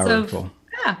dictates of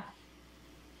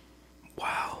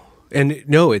Wow. And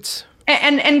no, it's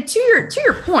and to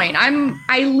your point,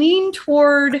 I lean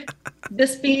toward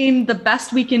this being the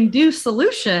best we can do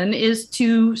solution is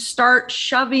to start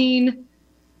shoving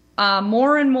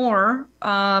more and more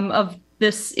of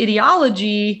this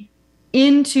ideology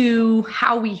into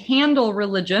how we handle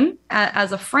religion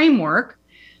as a framework.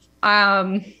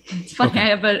 It's funny.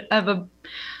 Okay. I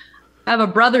have a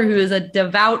brother who is a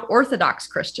devout Orthodox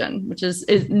Christian, which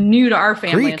is new to our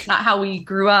family. Greek. It's not how we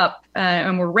grew up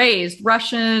and were raised.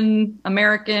 Russian,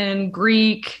 American,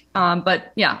 Greek,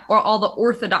 but or all the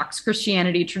Orthodox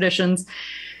Christianity traditions.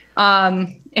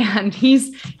 And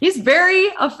he's very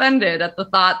offended at the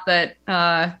thought that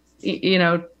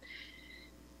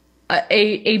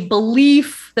a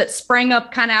belief that sprang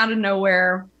up kind of out of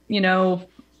nowhere,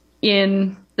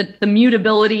 in the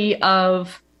mutability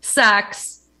of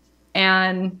sex.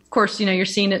 And of course, you're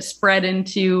seeing it spread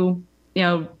into,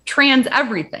 trans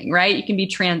everything, right? You can be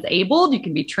trans-abled, you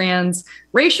can be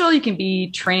trans-racial, you can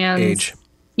be trans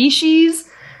species.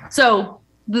 So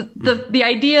the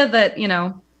idea that,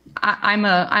 I'm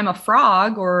a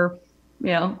frog, or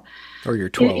you're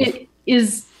 12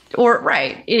 or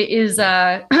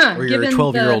you're a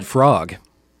 12-year-old frog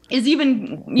is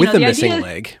even with a missing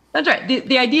leg. That's right.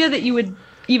 The idea that you would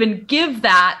even give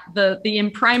that the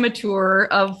imprimatur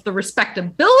of the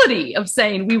respectability of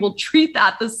saying we will treat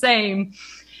that the same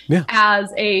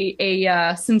as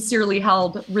a sincerely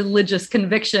held religious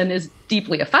conviction is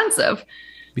deeply offensive.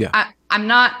 I'm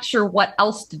not sure what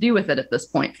else to do with it at this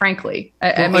point, frankly.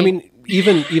 I mean,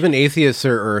 even atheists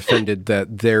are offended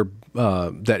that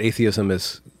that atheism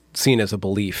is seen as a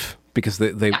belief because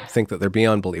they think that they're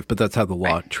beyond belief, but that's how the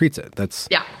law treats it.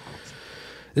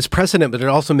 It's precedent, but it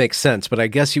also makes sense. But I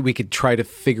guess we could try to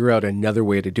figure out another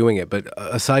way to doing it. But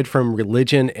aside from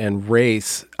religion and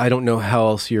race, I don't know how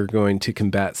else you're going to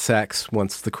combat sex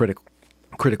once the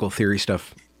critical theory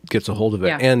stuff gets a hold of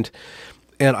it. And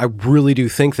I really do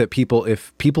think that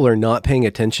if people are not paying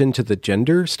attention to the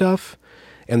gender stuff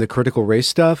and the critical race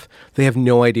stuff, they have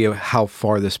no idea how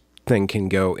far this thing can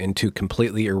go into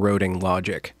completely eroding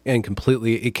logic, and and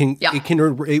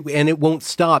it won't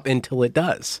stop until it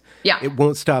does. It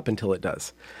won't stop until it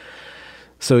does.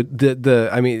 So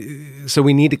so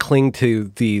we need to cling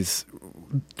to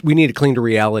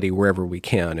reality wherever we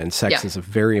can, and sex is a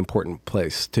very important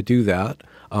place to do that,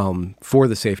 for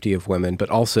the safety of women, but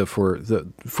also for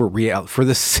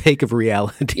the sake of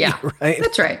reality. Right.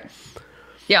 That's right.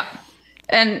 Yeah.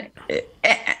 And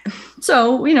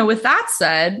so, with that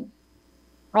said,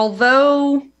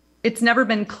 although it's never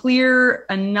been clear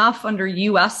enough under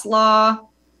U.S. law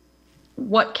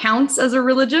what counts as a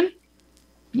religion,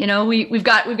 we've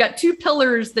got two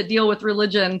pillars that deal with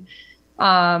religion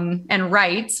and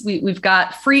rights. We've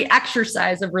got free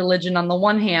exercise of religion on the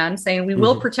one hand, saying we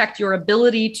will protect your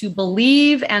ability to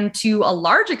believe and to a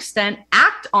large extent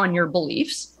act on your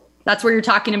beliefs. That's where you're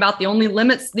talking about the only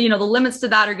limits, the limits to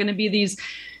that are going to be these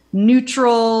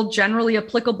neutral, generally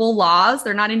applicable laws.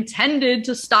 They're not intended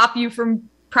to stop you from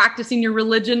practicing your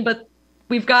religion, but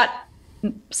we've got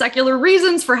secular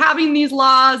reasons for having these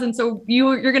laws, and so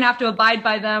you're going to have to abide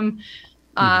by them,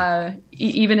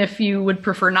 even if you would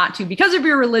prefer not to because of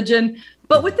your religion.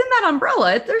 But within that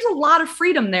umbrella, there's a lot of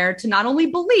freedom there to not only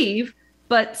believe,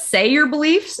 but say your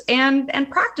beliefs and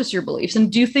practice your beliefs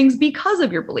and do things because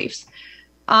of your beliefs.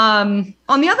 On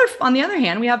the other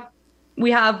hand,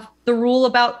 we have the rule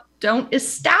about don't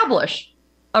establish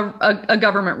a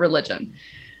government religion,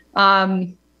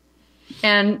 and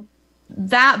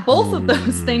that both of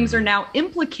those things are now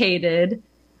implicated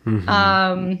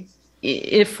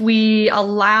if we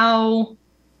allow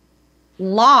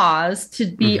laws to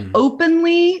be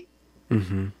openly,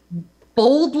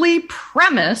 boldly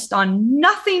premised on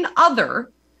nothing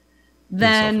other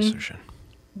than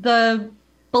the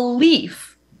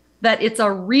belief that it's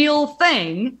a real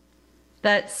thing,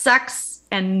 that sex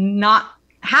and not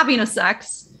having a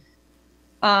sex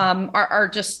are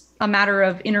just a matter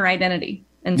of inner identity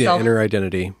and inner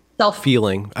identity,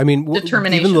 self-feeling. I mean,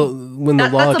 determination. Even when the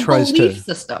law tries to belief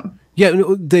system. Yeah,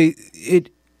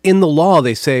 in the law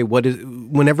they say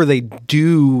whenever they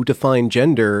do define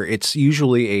gender, it's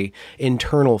usually a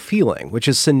internal feeling, which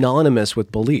is synonymous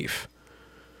with belief.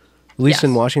 At least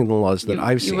in Washington laws that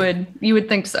I've seen. You would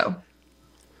think so.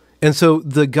 And so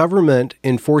the government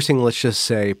enforcing, let's just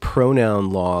say,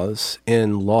 pronoun laws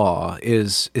in law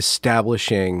is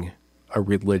establishing a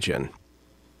religion.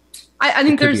 I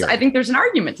think there's an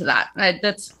argument to that.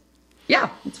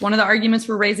 It's one of the arguments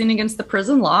we're raising against the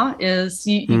prison law is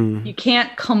you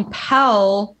can't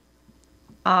compel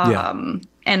and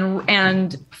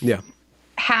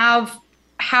have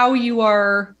how you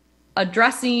are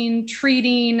addressing,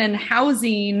 treating, and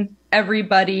housing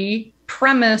everybody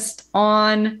premised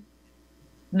on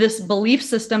this belief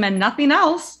system and nothing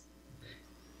else,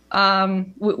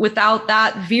 without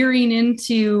that veering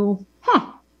into,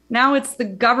 now it's the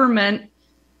government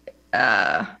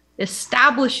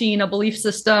establishing a belief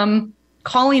system,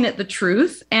 calling it the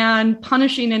truth, and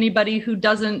punishing anybody who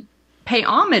doesn't pay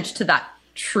homage to that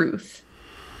truth.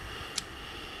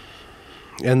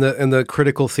 And the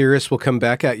critical theorists will come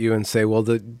back at you and say, well,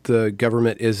 the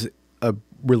government is a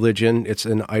religion, it's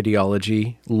an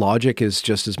ideology. Logic is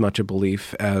just as much a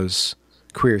belief as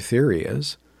queer theory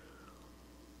is.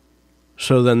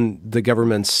 So then the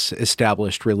government's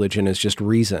established religion is just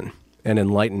reason and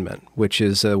enlightenment, which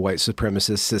is a white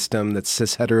supremacist system that's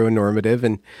cis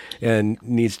heteronormative and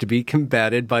needs to be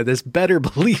combated by this better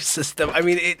belief system. I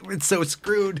mean, it's so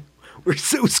screwed. We're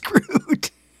so screwed.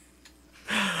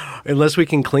 Unless we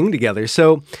can cling together.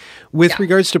 So with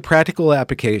regards to practical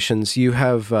applications, you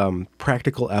have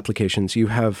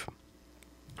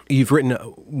you've written,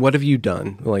 what have you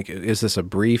done? Like, is this a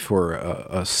brief or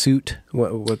a suit?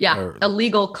 A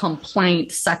legal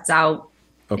complaint sets out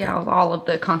all of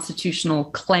the constitutional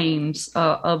claims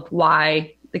of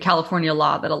why the California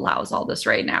law that allows all this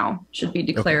right now should be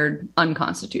declared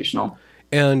unconstitutional.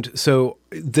 And so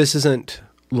this isn't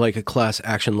like a class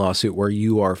action lawsuit where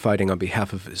you are fighting on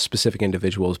behalf of specific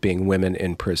individuals, being women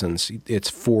in prisons. It's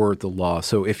for the law.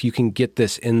 So if you can get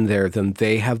this in there, then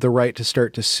they have the right to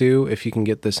start to sue if you can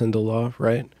get this into law,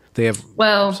 right? They have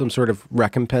some sort of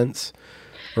recompense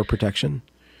or protection?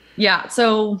 Yeah.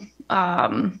 So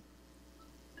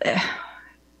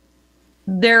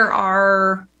there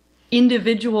are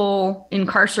individual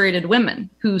incarcerated women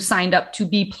who signed up to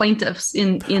be plaintiffs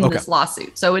in this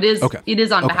lawsuit. So it is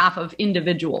on behalf of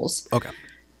individuals. Okay.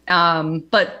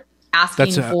 But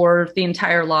asking for the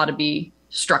entire law to be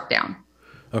struck down.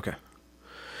 Okay.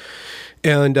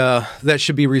 And that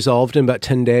should be resolved in about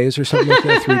 10 days or something like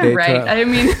that, 3 days. Right. I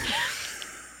mean,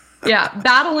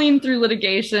 battling through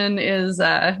litigation is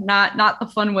not the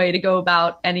fun way to go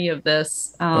about any of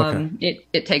this.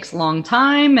 It takes a long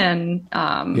time, and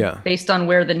based on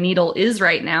where the needle is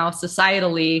right now,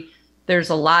 societally, there's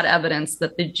a lot of evidence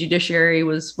that the judiciary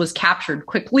was captured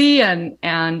quickly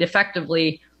and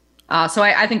effectively. So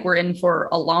I think we're in for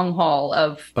a long haul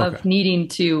of needing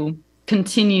to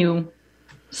continue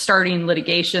starting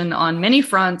litigation on many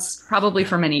fronts, probably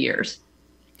for many years.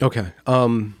 Okay.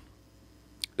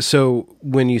 So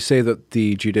when you say that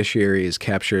the judiciary is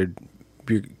captured,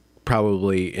 you're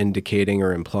probably indicating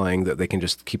or implying that they can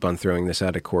just keep on throwing this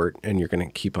out of court and you're going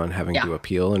to keep on having to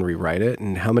appeal and rewrite it.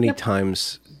 And how many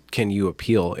times can you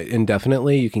appeal?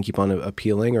 Indefinitely? You can keep on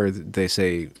appealing, or they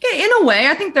say... In a way,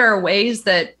 I think there are ways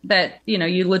that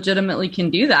you legitimately can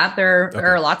do that. There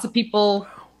are lots of people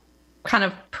kind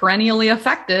of perennially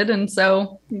affected. And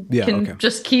so you can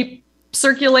just keep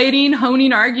circulating,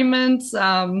 honing arguments,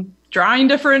 drawing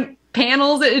different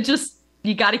panels.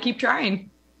 You got to keep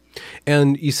trying.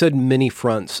 And you said many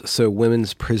fronts. So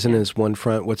women's prison is one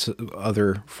front. What's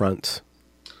other fronts?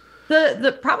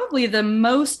 The probably the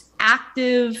most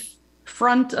active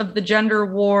front of the gender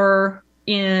war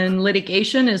in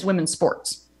litigation is women's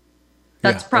sports.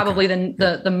 That's probably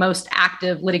the most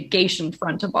active litigation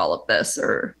front of all of this,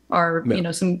 or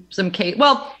some case.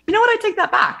 Well, you know what? I take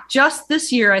that back. Just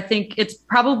this year, I think it's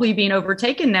probably being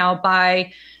overtaken now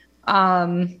by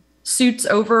suits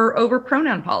over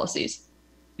pronoun policies,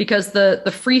 because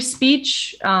the free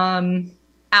speech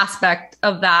aspect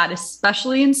of that,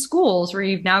 especially in schools where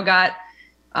you've now got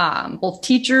both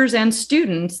teachers and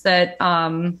students that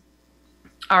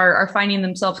are finding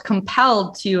themselves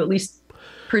compelled to at least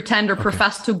pretend or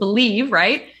profess to believe,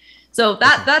 right? So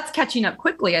that's catching up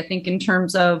quickly, I think, in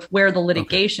terms of where the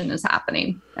litigation is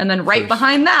happening. And then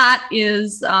behind that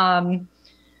is the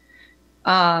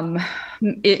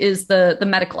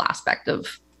medical aspect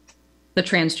of the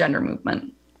transgender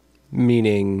movement.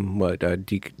 Meaning what?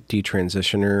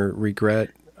 Detransitioner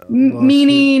regret?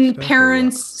 Meaning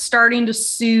parents starting to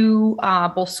sue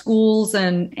both schools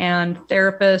and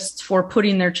therapists for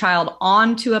putting their child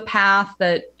onto a path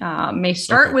that may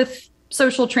start with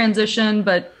social transition,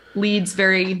 but leads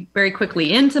very, very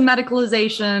quickly into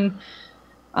medicalization.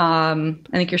 I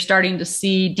think you're starting to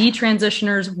see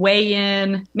detransitioners weigh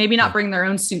in, maybe not bring their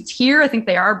own suits here. I think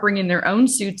they are bringing their own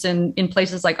suits in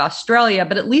places like Australia,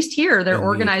 but at least here they're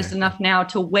organized enough now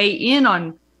to weigh in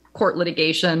on court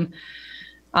litigation,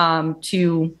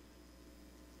 to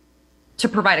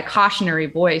provide a cautionary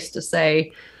voice to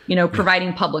say,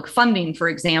 providing public funding, for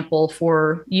example,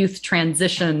 for youth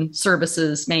transition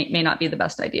services may not be the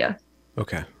best idea.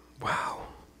 Okay.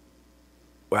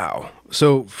 Wow.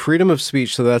 So freedom of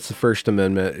speech. So that's the First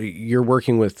Amendment. You're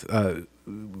working with,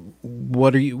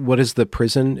 what is the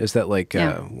prison? Is that like,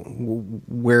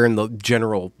 where in the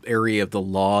general area of the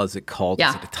law is it called?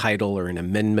 Yeah. Is it a title or an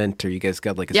amendment? Or you guys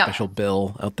got like a special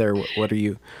bill out there? What are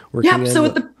you working on?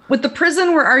 So with the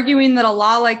prison, we're arguing that a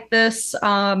law like this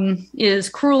is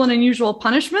cruel and unusual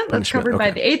punishment. That's covered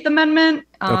by the Eighth Amendment.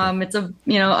 It's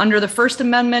under the First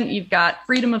Amendment, you've got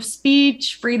freedom of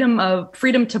speech, freedom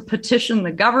to petition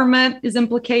the government is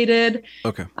implicated.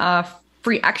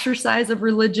 Free exercise of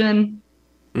religion,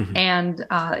 and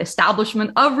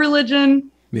establishment of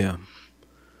religion. Yeah.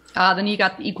 Then you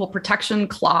got the Equal Protection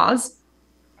Clause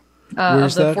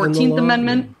of the 14th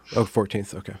Amendment. Oh,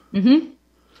 14th. Okay.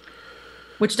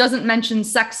 Which doesn't mention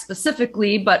sex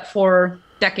specifically, but for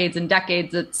decades and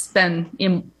decades, it's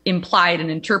been implied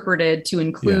and interpreted to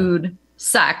include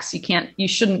sex. You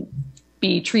shouldn't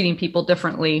be treating people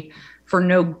differently for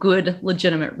no good,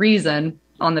 legitimate reason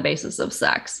on the basis of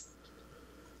sex.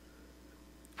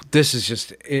 This is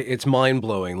just, it's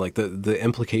mind-blowing. Like the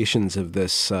implications of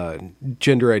this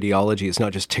gender ideology is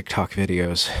not just TikTok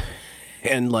videos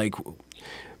and like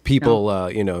people,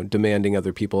 demanding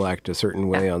other people act a certain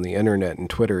way on the internet and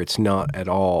Twitter. It's not at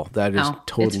all. That is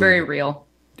totally. It's very real.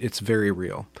 It's very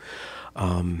real.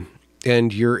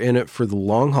 And you're in it for the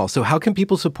long haul. So how can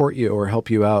people support you or help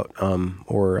you out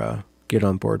or get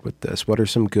on board with this? What are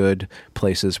some good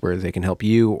places where they can help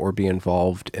you or be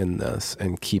involved in this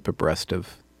and keep abreast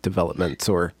of developments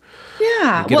or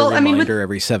get a reminder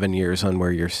every 7 years on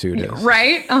where your suit is?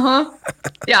 Right.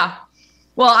 Yeah.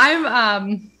 Well,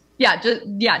 I'm,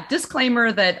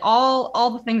 disclaimer that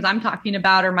all the things I'm talking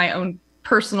about are my own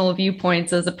personal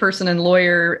viewpoints as a person and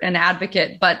lawyer and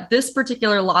advocate. But this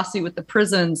particular lawsuit with the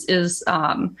prisons is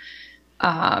the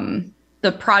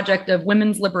project of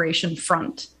Women's Liberation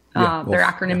Front. Their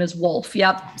acronym is WOLF.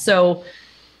 Yep. So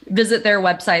visit their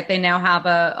website. They now have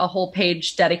a whole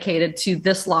page dedicated to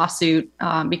this lawsuit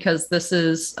because this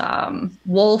is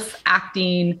WOLF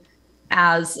acting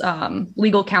as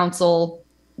legal counsel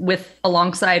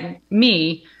alongside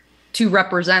me to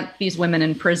represent these women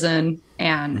in prison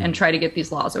and try to get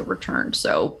these laws overturned.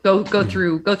 So go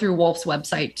through WOLF's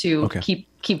website to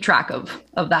keep track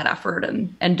of that effort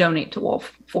and donate to WOLF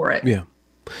for it. Yeah.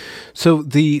 So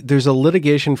there's a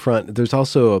litigation front. There's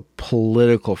also a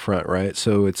political front, right?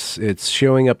 So it's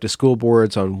showing up to school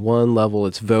boards on one level.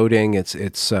 It's voting. It's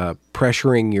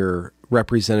pressuring your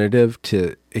representative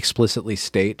to explicitly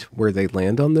state where they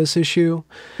land on this issue.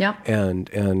 Yeah.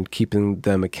 And keeping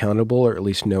them accountable, or at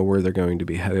least know where they're going to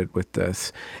be headed with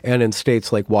this. And in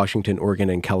states like Washington, Oregon,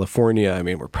 and California, I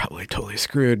mean, we're probably totally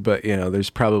screwed, but there's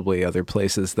probably other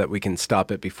places that we can stop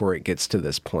it before it gets to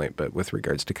this point. But with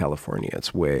regards to California,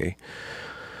 it's way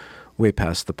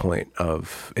past the point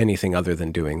of anything other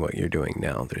than doing what you're doing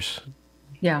now. There's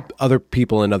other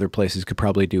people in other places could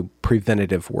probably do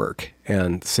preventative work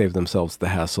and save themselves the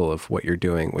hassle of what you're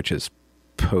doing, which is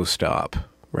post-op,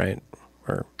 right?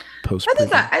 or post.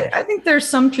 I think there's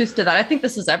some truth to that. I think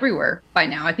this is everywhere by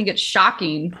now. I think it's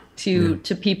shocking to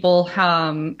people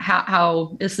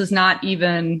how this is not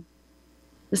even,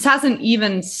 this hasn't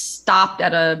even stopped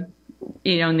at a,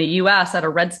 in the U.S. at a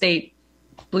red state,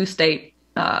 blue state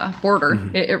border.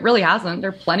 Mm-hmm. It really hasn't. There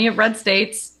are plenty of red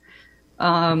states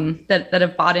that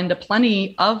have bought into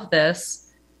plenty of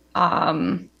this.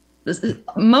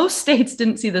 Most states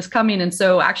didn't see this coming. And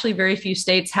so actually very few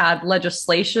states had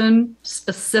legislation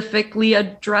specifically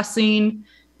addressing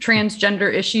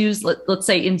transgender issues, let's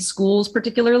say in schools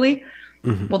particularly.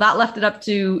 Mm-hmm. Well, that left it up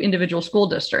to individual school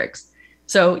districts.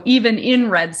 So even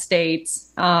in red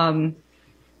states, there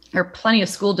are plenty of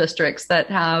school districts that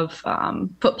have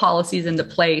put policies into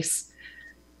place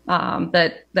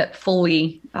that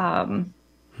fully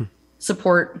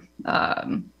support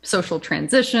social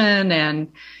transition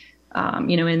and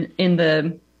in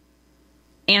the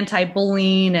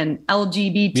anti-bullying and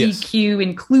LGBTQ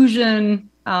inclusion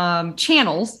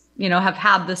channels, have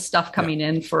had this stuff coming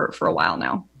in for a while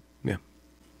now. Yeah.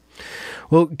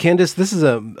 Well, Candace, this is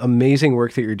amazing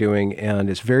work that you're doing, and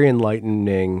it's very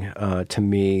enlightening to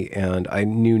me. And I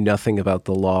knew nothing about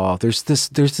the law.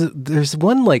 There's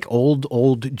one like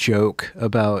old joke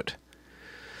about.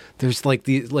 There's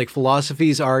like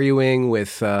philosophies arguing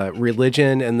with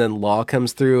religion, and then law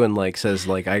comes through and like says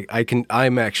like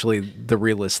I'm actually the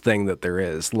realest thing that there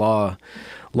is. Law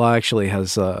actually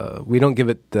has we don't give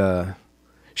it the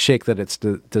shake that it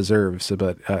deserves,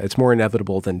 but it's more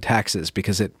inevitable than taxes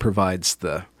because it provides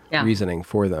the reasoning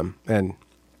for them. And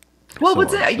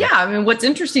what's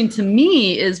interesting to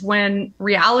me is when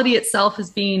reality itself is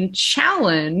being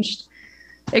challenged,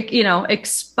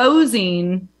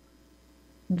 exposing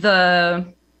the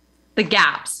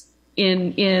gaps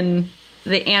in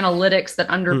the analytics that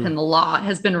underpin the law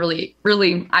has been really,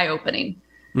 really eye-opening.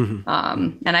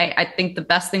 Mm-hmm. And I think the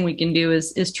best thing we can do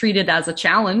is treat it as a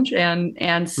challenge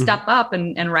and step up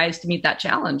and rise to meet that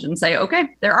challenge and say,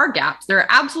 okay, there are gaps. There are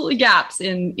absolutely gaps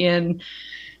in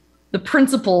the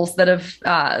principles that have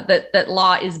that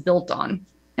law is built on.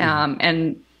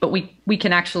 But we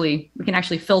can actually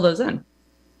fill those in.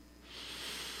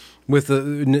 With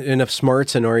enough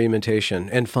smarts and argumentation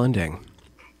and funding.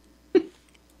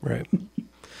 Right.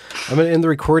 I'm going to end the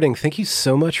recording. Thank you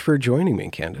so much for joining me,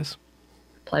 Candace.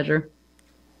 Pleasure.